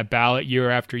be on that ballot year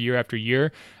after year after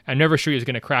year. I'm never sure he's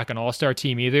going to crack an all-star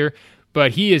team either.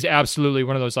 But he is absolutely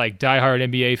one of those like diehard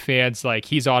NBA fans. Like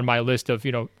he's on my list of,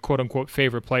 quote unquote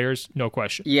favorite players. No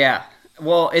question. Yeah.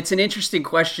 Well, it's an interesting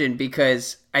question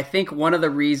because I think one of the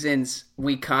reasons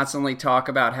we constantly talk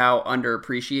about how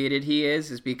underappreciated he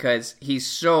is because he's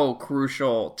so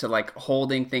crucial to like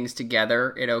holding things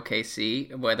together at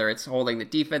OKC, whether it's holding the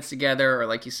defense together or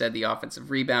like you said, the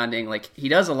offensive rebounding. Like he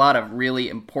does a lot of really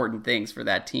important things for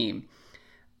that team.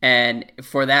 And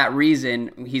for that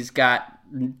reason, he's got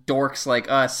dorks like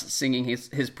us singing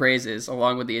his praises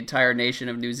along with the entire nation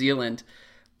of New Zealand.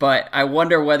 But I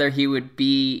wonder whether he would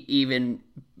be even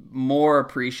more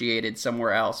appreciated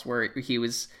somewhere else where he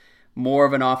was more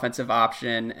of an offensive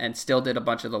option and still did a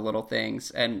bunch of the little things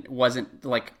and wasn't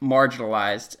like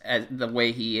marginalized as the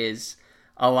way he is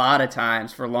a lot of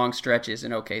times for long stretches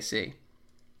in OKC.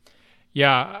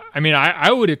 Yeah, I mean,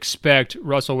 I would expect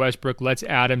Russell Westbrook lets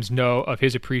Adams know of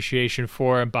his appreciation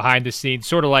for him behind the scenes,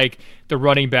 sort of like the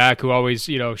running back who always,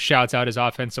 shouts out his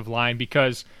offensive line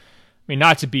because, I mean,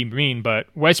 not to be mean, but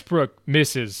Westbrook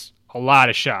misses a lot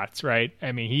of shots, right?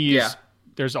 I mean,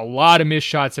 there's a lot of missed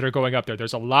shots that are going up there.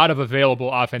 There's a lot of available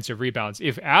offensive rebounds.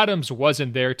 If Adams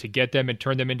wasn't there to get them and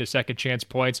turn them into second chance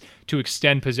points, to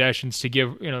extend possessions, to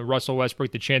give Russell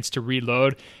Westbrook the chance to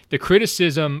reload, the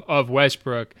criticism of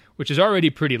Westbrook, which is already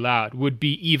pretty loud, would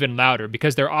be even louder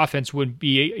because their offense wouldn't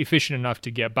be efficient enough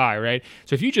to get by, right?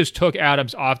 So if you just took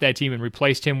Adams off that team and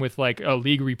replaced him with like a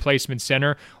league replacement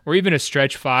center or even a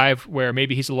stretch five where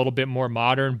maybe he's a little bit more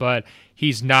modern, but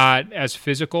he's not as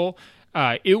physical,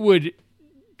 it would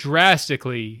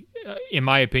drastically, in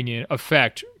my opinion,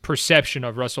 affect perception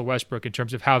of Russell Westbrook in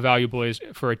terms of how valuable he is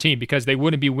for a team because they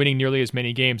wouldn't be winning nearly as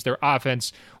many games. Their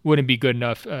offense wouldn't be good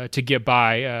enough to get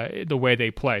by the way they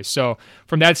play. So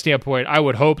from that standpoint, I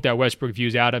would hope that Westbrook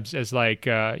views Adams as like,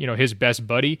 his best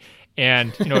buddy.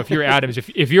 And, if you're Adams,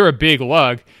 if you're a big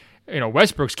lug,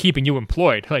 Westbrook's keeping you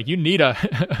employed. Like you need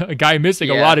a guy missing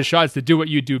a lot of shots to do what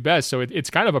you do best. So it's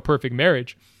kind of a perfect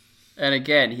marriage. And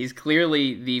again, he's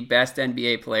clearly the best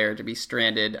NBA player to be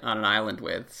stranded on an island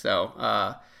with.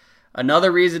 So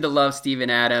another reason to love Steven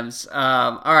Adams.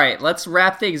 All right, let's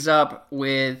wrap things up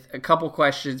with a couple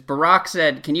questions. Barack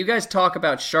said, can you guys talk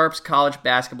about Sharp's college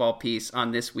basketball piece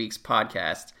on this week's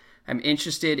podcast? I'm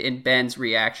interested in Ben's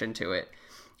reaction to it.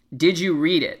 Did you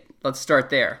read it? Let's start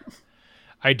there.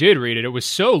 I did read it. It was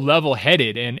so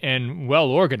level-headed and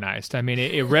well-organized. I mean,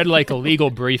 it read like a legal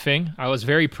briefing. I was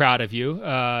very proud of you.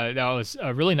 That was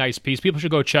a really nice piece. People should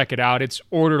go check it out. It's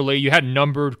orderly. You had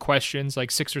numbered questions,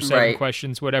 like 6 or 7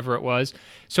 questions, whatever it was.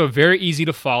 So very easy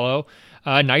to follow.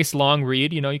 Nice long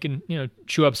read. You can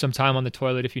chew up some time on the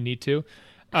toilet if you need to.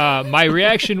 My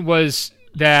reaction was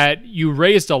that you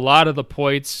raised a lot of the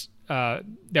points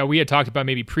that we had talked about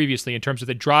maybe previously in terms of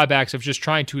the drawbacks of just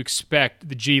trying to expect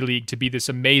the G League to be this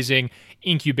amazing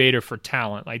incubator for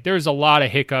talent. Like there's a lot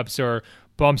of hiccups or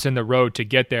bumps in the road to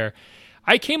get there.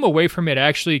 I came away from it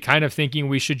actually kind of thinking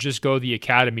we should just go the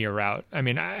academy route. I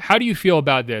mean, how do you feel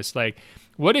about this? Like,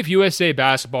 what if USA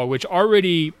Basketball, which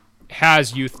already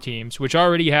has youth teams, which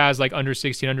already has like under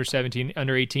 16, under 17,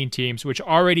 under 18 teams, which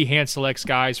already hand selects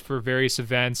guys for various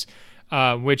events,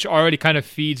 which already kind of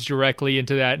feeds directly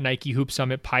into that Nike Hoop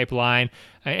Summit pipeline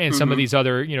and some of these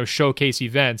other, showcase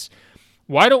events.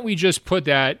 Why don't we just put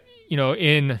that,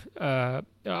 in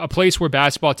a place where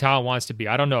basketball talent wants to be?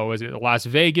 I don't know. Is it Las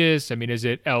Vegas? I mean, is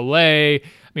it LA? I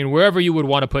mean, wherever you would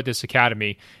want to put this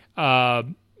academy,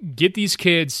 get these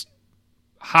kids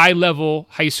high-level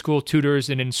high school tutors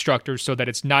and instructors so that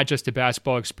it's not just a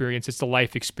basketball experience, it's the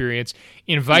life experience.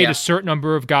 Invite a certain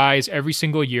number of guys every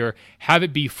single year, have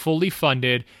it be fully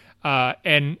funded,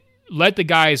 and let the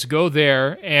guys go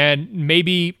there, and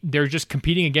maybe they're just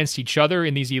competing against each other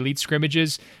in these elite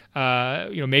scrimmages.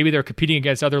 Maybe they're competing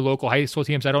against other local high school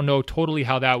teams. I don't know totally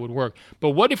how that would work.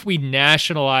 But what if we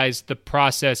nationalize the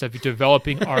process of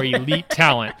developing our elite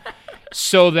talent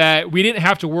so that we didn't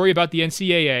have to worry about the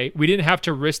NCAA? We didn't have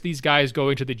to risk these guys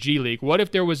going to the G League. What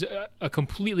if there was a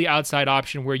completely outside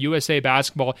option where USA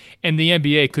Basketball and the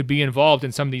NBA could be involved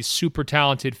in some of these super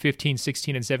talented 15,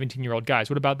 16, and 17-year-old guys?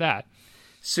 What about that?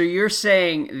 So you're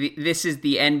saying this is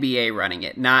the NBA running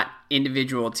it, not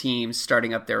individual teams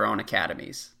starting up their own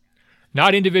academies?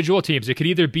 Not individual teams. It could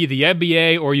either be the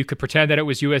NBA or you could pretend that it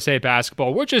was USA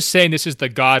Basketball. We're just saying this is the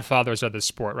godfathers of the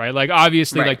sport, right? Like,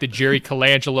 obviously, like the Jerry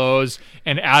Colangelos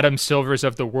and Adam Silvers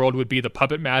of the world would be the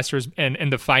puppet masters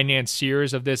and the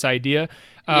financiers of this idea.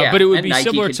 But it would be Nike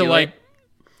similar to like...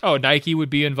 Oh, Nike would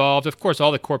be involved. Of course,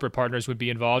 all the corporate partners would be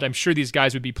involved. I'm sure these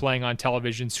guys would be playing on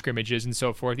television scrimmages and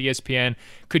so forth. ESPN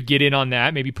could get in on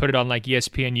that, maybe put it on like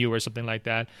ESPNU or something like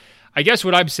that. I guess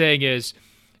what I'm saying is,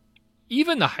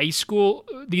 even the high school,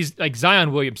 these like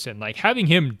Zion Williamson, like having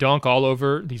him dunk all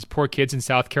over these poor kids in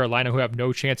South Carolina who have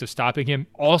no chance of stopping him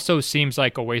also seems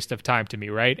like a waste of time to me,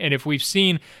 right? And if we've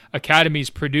seen academies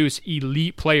produce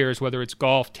elite players, whether it's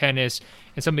golf, tennis,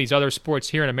 and some of these other sports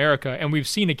here in America, and we've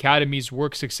seen academies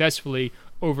work successfully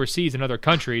overseas in other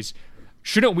countries,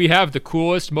 shouldn't we have the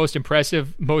coolest, most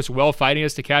impressive, most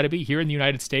well-financed academy here in the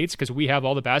United States because we have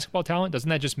all the basketball talent? Doesn't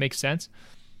that just make sense?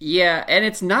 Yeah, and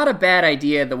it's not a bad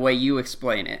idea the way you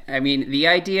explain it. I mean, the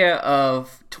idea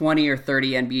of 20 or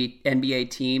 30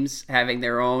 NBA teams having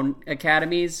their own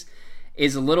academies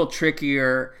is a little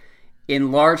trickier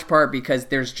in large part because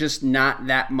there's just not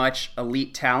that much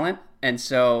elite talent. And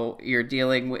so you're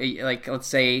dealing with, like, let's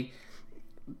say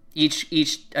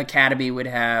each academy would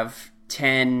have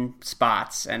 10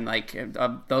 spots and like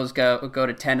those go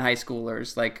to 10 high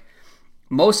schoolers. Like,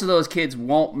 most of those kids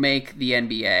won't make the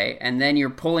NBA, and then you're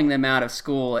pulling them out of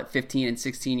school at 15 and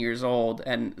 16 years old,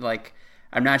 and like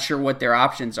I'm not sure what their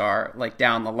options are like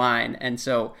down the line. And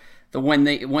so when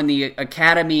the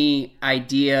academy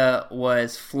idea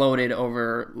was floated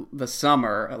over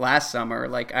the last summer,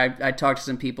 like I talked to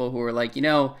some people who were like,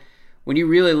 when you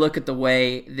really look at the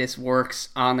way this works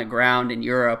on the ground in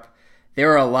Europe,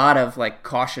 there are a lot of like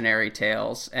cautionary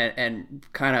tales and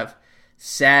kind of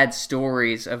sad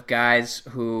stories of guys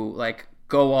who like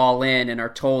go all in and are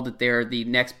told that they're the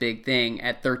next big thing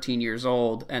at 13 years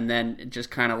old and then just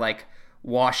kind of like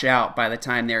wash out by the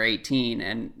time they're 18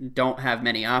 and don't have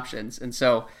many options. And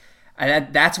so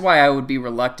that's why I would be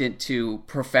reluctant to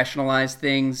professionalize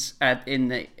things at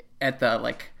the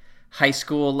like high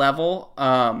school level.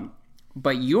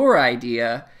 But your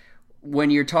idea,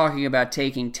 when you're talking about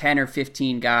taking 10 or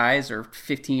 15 guys or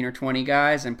 15 or 20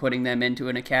 guys and putting them into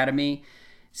an academy,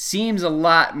 seems a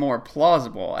lot more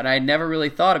plausible. And I never really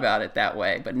thought about it that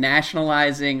way. But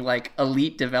nationalizing like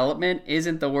elite development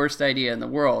isn't the worst idea in the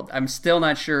world. I'm still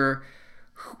not sure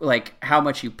like how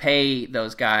much you pay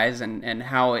those guys and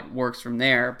how it works from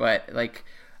there. But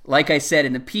like I said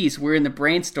in the piece, we're in the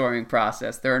brainstorming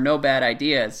process. There are no bad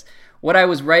ideas. What I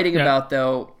was writing about,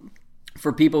 though,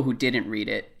 for people who didn't read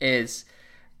it, is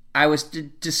I was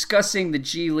discussing the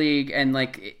G League, and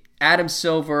like Adam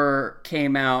Silver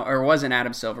came out, or it wasn't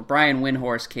Adam Silver, Brian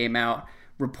Windhorst came out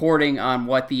reporting on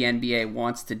what the NBA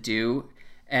wants to do,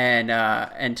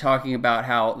 and talking about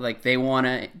how like they want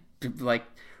to like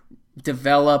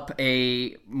develop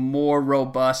a more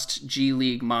robust G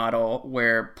League model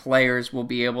where players will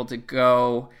be able to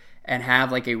go and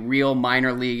have like a real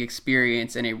minor league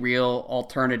experience and a real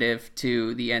alternative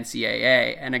to the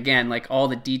NCAA. And again, like all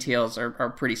the details are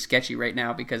pretty sketchy right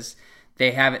now because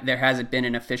there hasn't been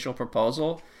an official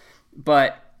proposal.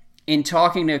 But in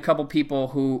talking to a couple people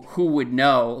who would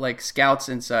know, like scouts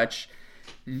and such,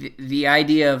 the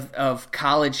idea of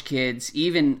college kids,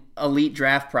 even elite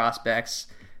draft prospects,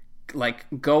 like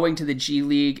going to the G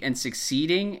League and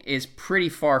succeeding is pretty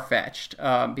far-fetched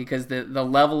because the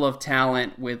level of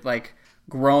talent with like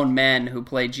grown men who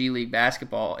play G League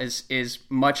basketball is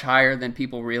much higher than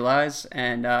people realize.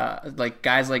 And like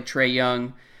guys like Trae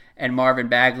Young and Marvin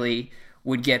Bagley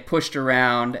would get pushed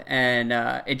around, and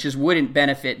it just wouldn't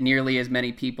benefit nearly as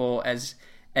many people as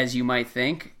you might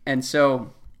think. And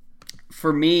so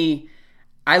for me,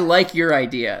 I like your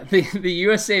idea. The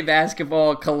USA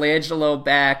Basketball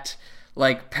Colangelo-backed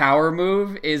like power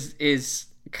move is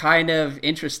kind of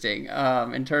interesting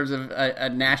in terms of a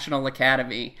national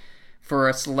academy for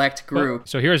a select group.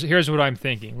 So here's what I'm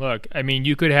thinking. Look, I mean,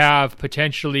 you could have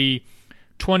potentially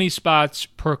 20 spots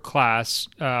per class.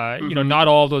 Not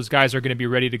all those guys are going to be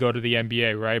ready to go to the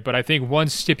NBA, right? But I think one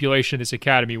stipulation of this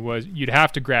academy was you'd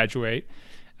have to graduate.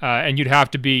 And you'd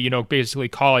have to be, basically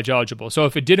college eligible. So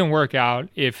if it didn't work out,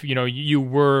 if, you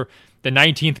were the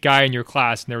 19th guy in your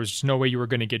class and there was just no way you were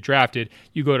going to get drafted,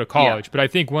 you go to college. Yeah. But I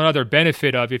think one other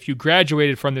benefit of if you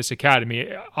graduated from this academy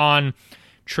on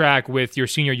track with your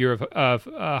senior year of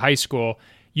high school,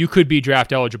 you could be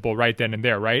draft eligible right then and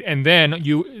there, right? And then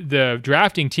the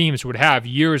drafting teams would have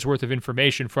years worth of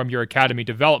information from your academy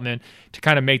development to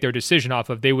kind of make their decision off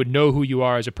of. They would know who you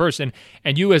are as a person,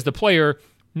 and you as the player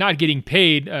not getting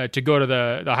paid to go to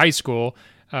the high school,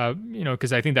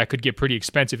 because I think that could get pretty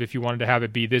expensive if you wanted to have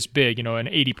it be this big, an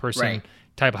 80-person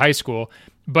type high school.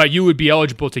 But you would be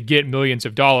eligible to get millions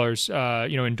of dollars,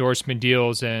 endorsement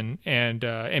deals and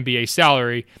NBA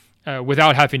salary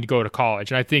without having to go to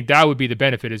college. And I think that would be the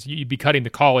benefit, is you'd be cutting the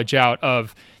college out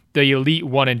of the elite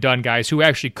one-and-done guys who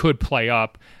actually could play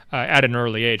up at an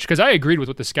early age. Because I agreed with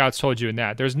what the scouts told you in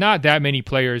that. There's not that many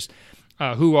players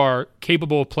who are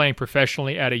capable of playing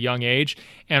professionally at a young age.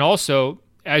 And also,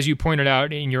 as you pointed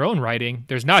out in your own writing,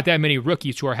 there's not that many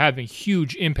rookies who are having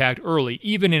huge impact early,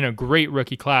 even in a great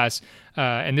rookie class.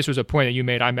 And this was a point that you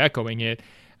made. I'm echoing it.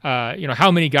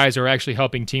 How many guys are actually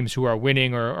helping teams who are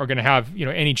winning or are going to have,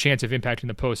 any chance of impact in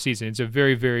the postseason? It's a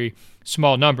very, very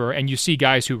small number. And you see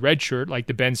guys who redshirt, like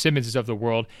the Ben Simmonses of the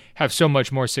world, have so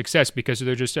much more success because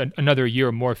they're just another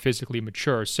year more physically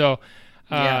mature. So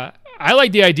I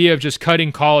like the idea of just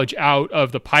cutting college out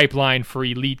of the pipeline for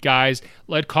elite guys.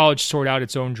 Let college sort out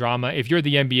its own drama. If you're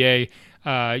the NBA,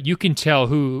 you can tell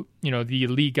who, the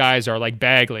elite guys are, like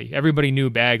Bagley. Everybody knew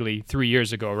Bagley 3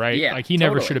 years ago, right? Yeah, like he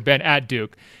never should have been at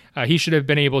Duke. He should have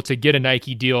been able to get a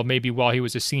Nike deal maybe while he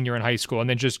was a senior in high school and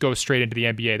then just go straight into the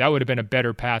NBA. That would have been a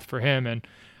better path for him. And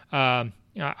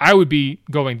I would be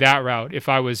going that route if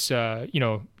I was,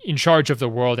 in charge of the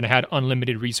world and had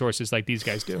unlimited resources like these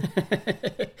guys do.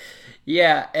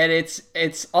 Yeah, and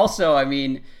it's also,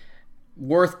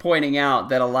 worth pointing out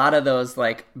that a lot of those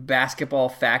like basketball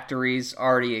factories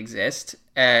already exist.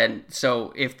 And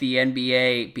so if the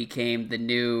NBA became the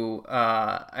new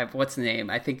what's the name?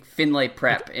 I think Finlay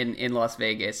Prep in Las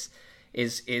Vegas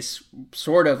is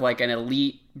sort of like an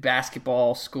elite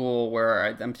basketball school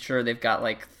where I'm sure they've got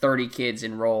like 30 kids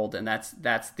enrolled, and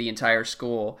that's the entire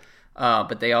school.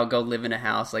 But they all go live in a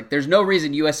house. Like, there's no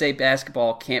reason USA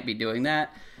basketball can't be doing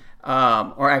that.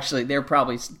 Or actually, there are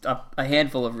probably a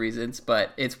handful of reasons,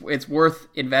 but it's worth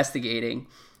investigating.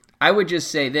 I would just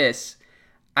say this.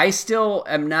 I still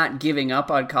am not giving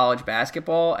up on college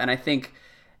basketball, and I think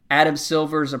Adam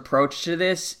Silver's approach to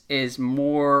this is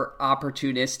more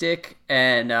opportunistic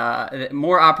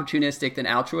than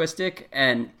altruistic.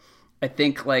 And I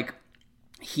think like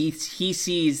he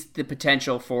sees the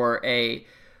potential for a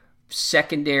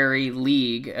secondary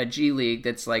league, a G League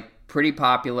that's like pretty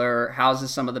popular,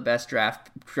 houses some of the best draft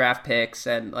picks,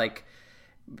 and like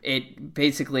it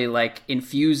basically like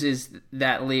infuses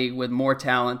that league with more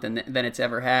talent than it's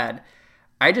ever had.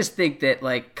 I just think that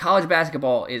like college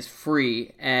basketball is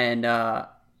free, and I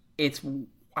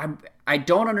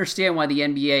don't understand why the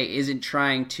NBA isn't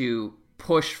trying to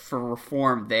push for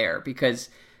reform there, because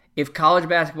if college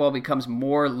basketball becomes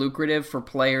more lucrative for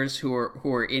players who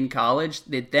are in college,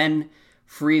 it then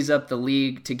frees up the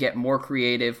league to get more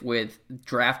creative with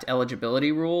draft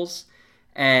eligibility rules.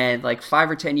 And like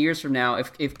 5 or 10 years from now,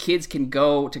 if kids can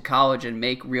go to college and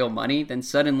make real money, then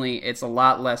suddenly it's a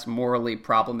lot less morally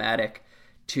problematic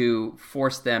to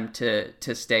force them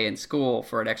to stay in school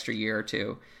for an extra year or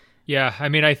two. Yeah,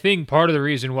 I think part of the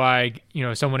reason why,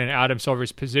 someone in Adam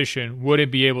Silver's position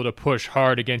wouldn't be able to push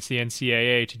hard against the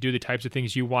NCAA to do the types of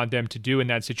things you want them to do in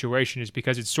that situation is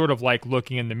because it's sort of like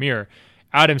looking in the mirror.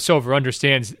 Adam Silver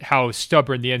understands how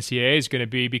stubborn the NCAA is going to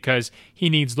be because he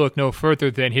needs look no further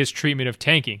than his treatment of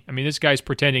tanking. This guy's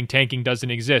pretending tanking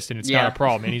doesn't exist and it's not a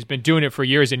problem, and he's been doing it for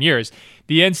years and years.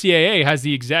 The NCAA has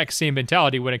the exact same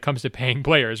mentality when it comes to paying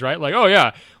players, right? Like, oh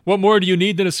yeah, what more do you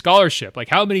need than a scholarship? Like,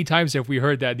 how many times have we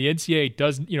heard that? The NCAA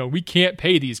doesn't, we can't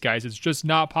pay these guys. It's just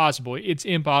not possible. It's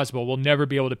impossible. We'll never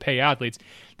be able to pay athletes.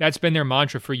 That's been their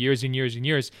mantra for years and years and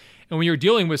years. And when you're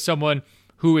dealing with someone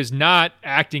who is not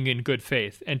acting in good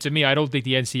faith. And to me, I don't think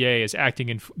the NCAA is acting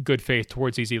in good faith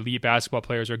towards these elite basketball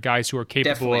players or guys who are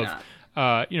capable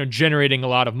of, generating a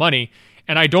lot of money.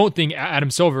 And I don't think Adam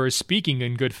Silver is speaking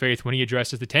in good faith when he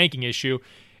addresses the tanking issue.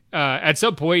 At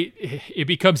some point, it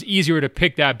becomes easier to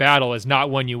pick that battle as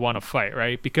not one you want to fight,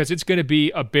 right? Because it's going to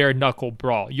be a bare-knuckle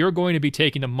brawl. You're going to be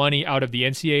taking the money out of the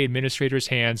NCAA administrators'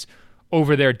 hands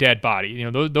over their dead body.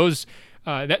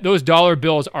 Those dollar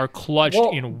bills are clutched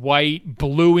in white,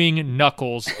 bluing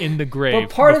knuckles in the grave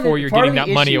before you're getting that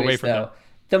money away from them.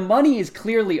 The money is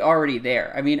clearly already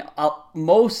there.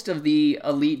 Most of the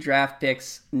elite draft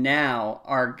picks now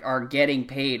are getting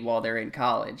paid while they're in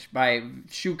college by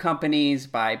shoe companies,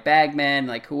 by bagmen,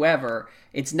 like whoever.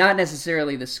 It's not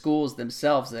necessarily the schools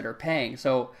themselves that are paying.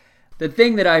 So the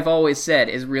thing that I've always said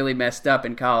is really messed up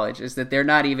in college is that they're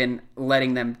not even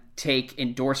letting them take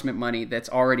endorsement money that's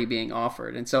already being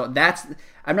offered. And so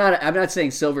I'm not saying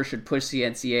Silver should push the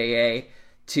NCAA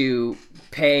to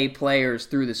pay players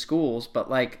through the schools, but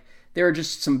like there are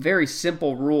just some very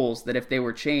simple rules that if they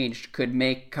were changed could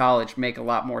make college make a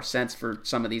lot more sense for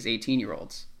some of these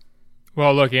 18-year-olds.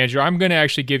 Well, look, Andrew, I'm going to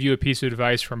actually give you a piece of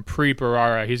advice from Preet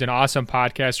Bharara. He's an awesome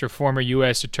podcaster, former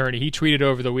U.S. attorney. He tweeted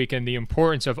over the weekend the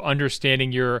importance of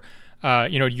understanding your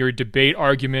debate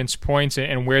arguments, points,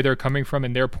 and where they're coming from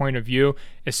and their point of view.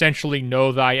 Essentially,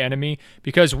 know thy enemy.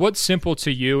 Because what's simple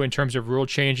to you in terms of rule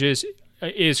changes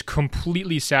is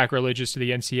completely sacrilegious to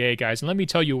the NCAA guys. And let me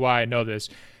tell you why I know this.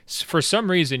 For some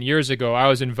reason, years ago, I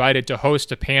was invited to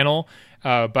host a panel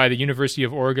by the University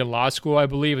of Oregon Law School, I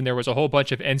believe, and there was a whole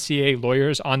bunch of NCAA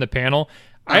lawyers on the panel.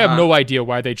 I have no idea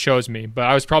why they chose me, but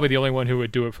I was probably the only one who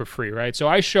would do it for free, right? So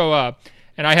I show up,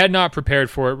 and I had not prepared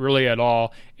for it really at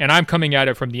all, and I'm coming at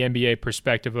it from the NBA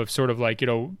perspective of sort of like,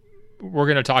 we're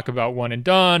going to talk about one and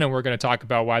done, and we're going to talk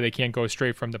about why they can't go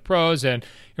straight from the pros, and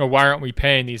why aren't we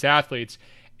paying these athletes?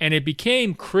 And it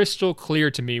became crystal clear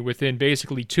to me within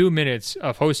basically 2 minutes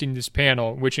of hosting this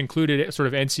panel, which included sort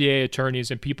of NCAA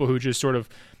attorneys and people who just sort of,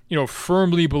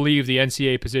 firmly believe the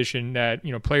NCAA position that,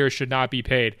 players should not be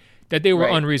paid, that they were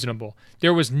unreasonable.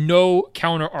 There was no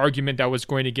counter argument that was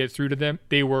going to get through to them.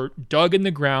 They were dug in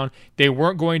the ground. They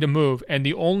weren't going to move. And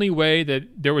the only way that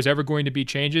there was ever going to be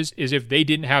changes is if they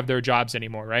didn't have their jobs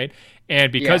anymore, right?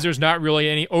 And because there's not really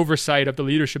any oversight of the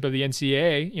leadership of the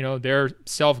NCAA, they're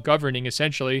self-governing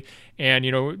essentially. And,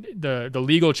 the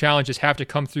legal challenges have to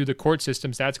come through the court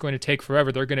systems. That's going to take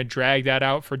forever. They're going to drag that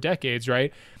out for decades,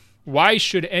 right? Why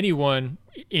should anyone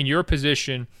in your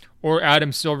position or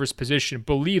Adam Silver's position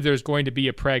believe there's going to be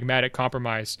a pragmatic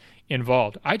compromise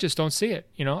involved? I just don't see it.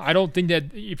 I don't think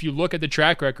that if you look at the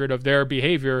track record of their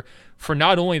behavior for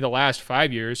not only the last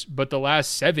 5 years, but the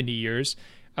last 70 years,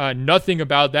 nothing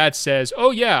about that says,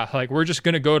 oh yeah, like we're just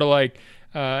going to go to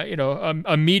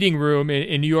a meeting room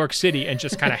in New York City and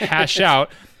just kind of hash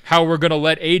out how we're going to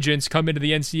let agents come into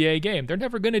the NCAA game. They're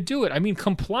never going to do it. I mean,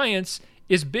 compliance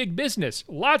is big business.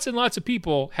 Lots and lots of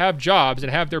people have jobs and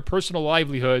have their personal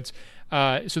livelihoods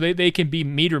so they can be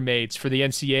meter maids for the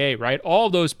NCAA, right? All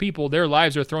those people, their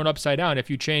lives are thrown upside down if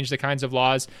you change the kinds of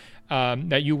laws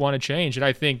that you want to change. And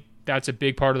I think that's a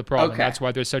big part of the problem. That's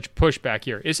why there's such pushback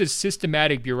here. It's a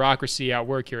systematic bureaucracy at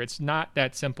work here. It's not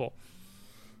that simple.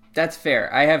 That's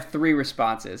fair. I have 3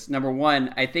 responses. Number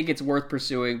 1, I think it's worth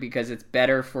pursuing because it's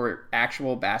better for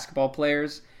actual basketball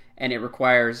players and it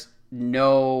requires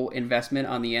no investment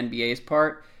on the NBA's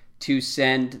part to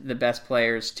send the best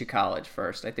players to college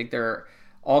first. I think there are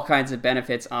all kinds of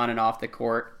benefits on and off the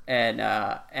court, and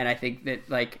I think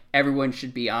that everyone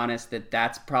should be honest that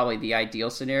that's probably the ideal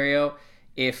scenario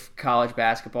if college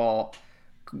basketball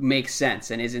makes sense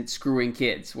and isn't screwing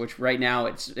kids, which right now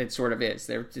it sort of is.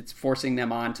 It's forcing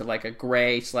them onto a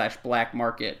gray/black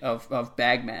market of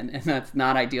bagmen, and that's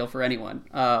not ideal for anyone.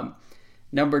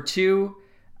 Number 2,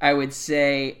 I would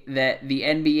say that the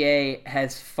NBA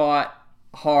has fought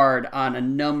hard on a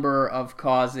number of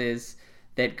causes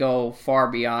that go far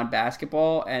beyond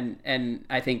basketball, and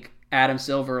I think Adam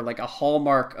Silver, a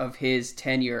hallmark of his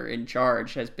tenure in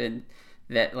charge has been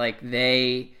that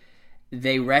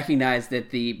they recognize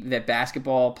that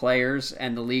basketball players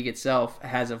and the league itself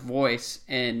has a voice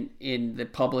in the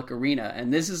public arena,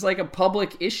 and this is a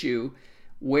public issue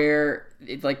where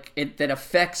that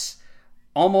affects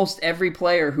almost every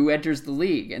player who enters the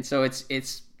league. And so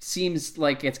it seems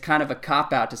like it's kind of a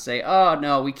cop-out to say, oh,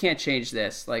 no, we can't change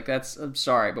this. I'm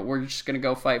sorry, but we're just going to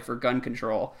go fight for gun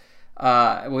control,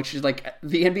 which is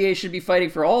the NBA should be fighting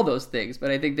for all those things.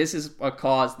 But I think this is a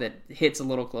cause that hits a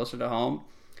little closer to home.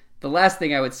 The last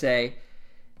thing I would say,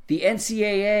 the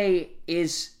NCAA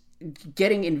is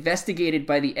getting investigated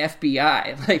by the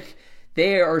FBI.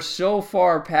 They are so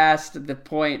far past the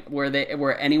point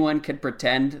where anyone could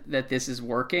pretend that this is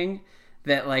working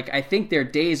that I think their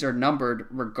days are numbered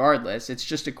regardless. It's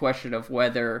just a question of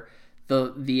whether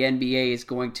the NBA is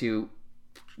going to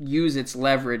use its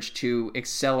leverage to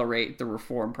accelerate the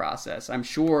reform process. I'm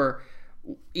sure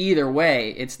either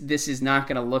way, this is not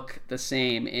going to look the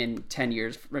same in 10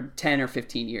 or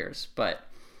 15 years. But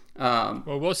well,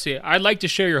 we'll see. I'd like to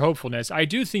share your hopefulness. I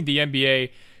do think the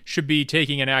NBA should be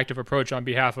taking an active approach on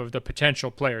behalf of the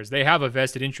potential players. They have a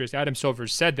vested interest. Adam Silver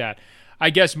said that. I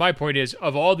guess my point is,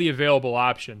 of all the available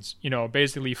options,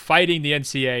 basically fighting the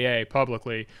NCAA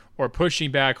publicly or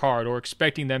pushing back hard or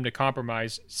expecting them to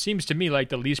compromise seems to me like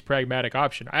the least pragmatic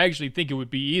option. I actually think it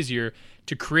would be easier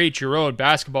to create your own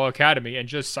basketball academy and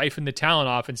just siphon the talent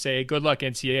off and say, hey, good luck,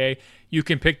 NCAA. You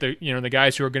can pick the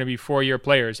guys who are going to be 4-year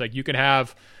players. You can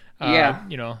have,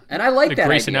 and I like the that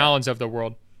Grayson idea. Allens of the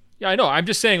world. Yeah, I know. I'm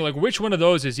just saying, which one of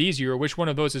those is easier? Which one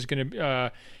of those is going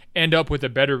to end up with a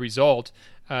better result?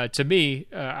 To me,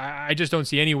 I just don't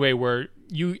see any way where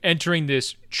you entering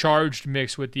this charged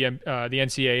mix with the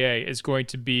NCAA is going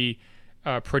to be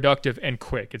productive and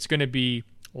quick. It's going to be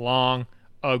long,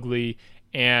 ugly,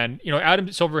 and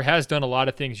Adam Silver has done a lot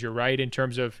of things. You're right in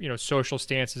terms of social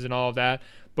stances and all of that.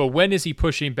 But when is he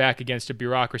pushing back against a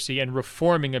bureaucracy and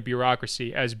reforming a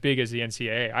bureaucracy as big as the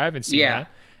NCAA? I haven't seen that.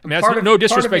 I mean, that's no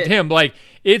disrespect to him.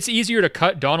 It's easier to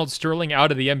cut Donald Sterling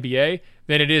out of the NBA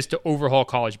than it is to overhaul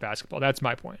college basketball. That's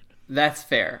my point. That's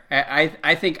fair.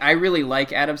 I think I really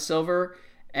like Adam Silver,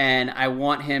 and I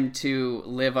want him to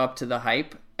live up to the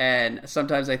hype. And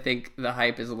sometimes I think the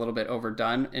hype is a little bit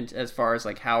overdone as far as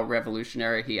like how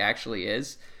revolutionary he actually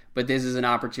is. But this is an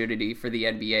opportunity for the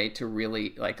NBA to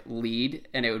really like lead,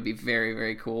 and it would be very,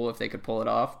 very cool if they could pull it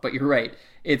off. But you're right,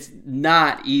 it's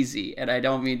not easy, and I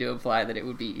don't mean to imply that it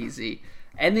would be easy.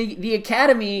 And the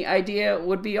academy idea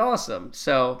would be awesome.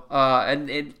 So,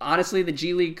 honestly, the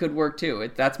G League could work too.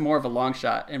 That's more of a long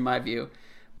shot in my view.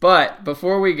 But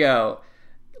before we go,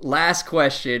 last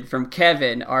question from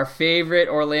Kevin, our favorite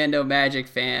Orlando Magic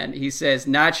fan. He says,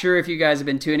 not sure if you guys have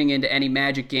been tuning into any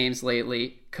Magic games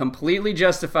lately. Completely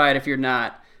justified if you're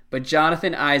not, but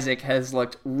Jonathan Isaac has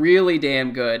looked really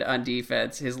damn good on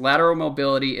defense. His lateral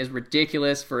mobility is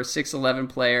ridiculous for a 6'11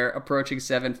 player approaching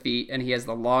 7 feet, and he has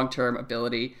the long-term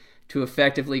ability to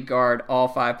effectively guard all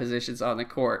 5 positions on the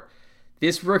court.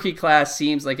 This rookie class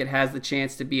seems like it has the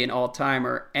chance to be an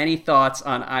all-timer. Any thoughts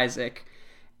on Isaac?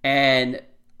 And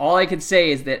all I can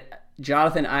say is that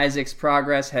Jonathan Isaac's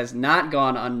progress has not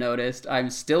gone unnoticed. I'm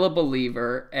still a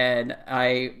believer, and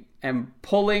I am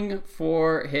pulling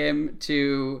for him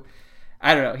to,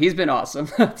 I don't know, he's been awesome.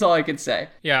 That's all I can say.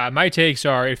 Yeah, my takes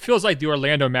are, it feels like the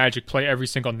Orlando Magic play every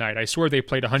single night. I swear they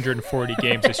played 140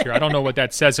 games this year. I don't know what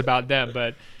that says about them,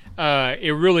 but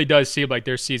it really does seem like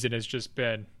their season has just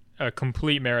been a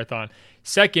complete marathon.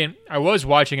 Second, I was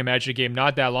watching a Magic game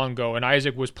not that long ago, and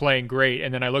Isaac was playing great.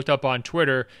 And then I looked up on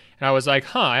Twitter, and I was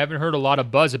like, I haven't heard a lot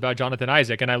of buzz about Jonathan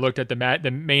Isaac. And I looked at the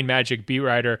main Magic beat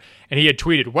writer, and he had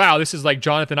tweeted, wow, this is like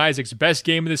Jonathan Isaac's best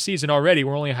game of the season already.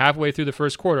 We're only halfway through the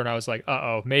first quarter. And I was like,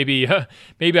 maybe I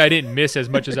didn't miss as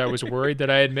much as I was worried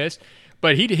that I had missed.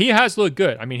 But he has looked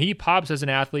good. I mean, he pops as an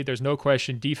athlete. There's no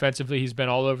question. Defensively, he's been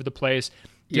all over the place.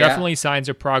 Yeah. Definitely signs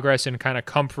of progress and kind of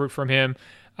comfort from him.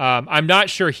 I'm not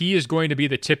sure he is going to be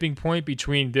the tipping point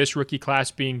between this rookie class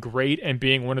being great and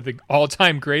being one of the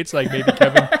all-time greats, like maybe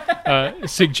Kevin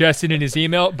suggested in his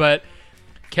email. But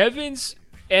Kevin's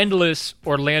endless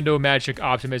Orlando Magic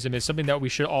optimism is something that we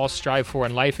should all strive for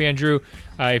in life, Andrew.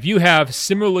 If you have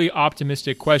similarly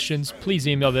optimistic questions, please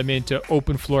email them into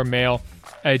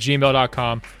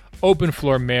openfloormail@gmail.com,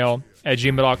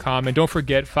 openfloormail@gmail.com. And don't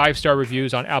forget, 5-star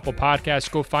reviews on Apple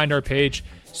Podcasts. Go find our page.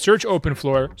 Search Open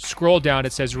Floor, scroll down,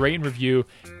 it says rate and review,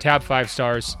 tap 5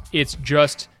 stars. It's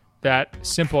just that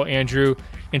simple, Andrew.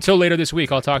 Until later this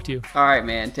week, I'll talk to you. All right,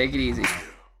 man. Take it easy.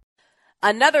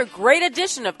 Another great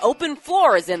edition of Open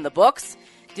Floor is in the books.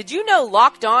 Did you know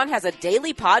Locked On has a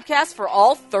daily podcast for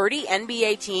all 30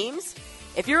 NBA teams?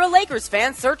 If you're a Lakers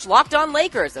fan, search Locked On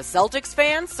Lakers. A Celtics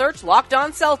fan, search Locked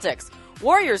On Celtics.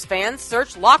 Warriors fans,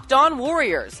 search Locked On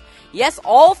Warriors. Yes,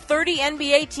 all 30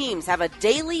 NBA teams have a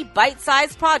daily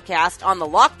bite-sized podcast on the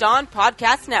Locked On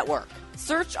Podcast Network.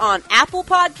 Search on Apple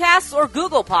Podcasts or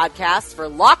Google Podcasts for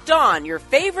Locked On, your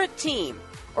favorite team.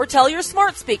 Or tell your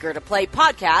smart speaker to play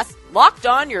podcast Locked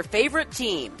On, your favorite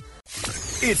team.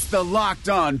 It's the Locked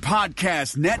On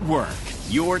Podcast Network,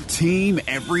 your team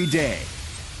every day.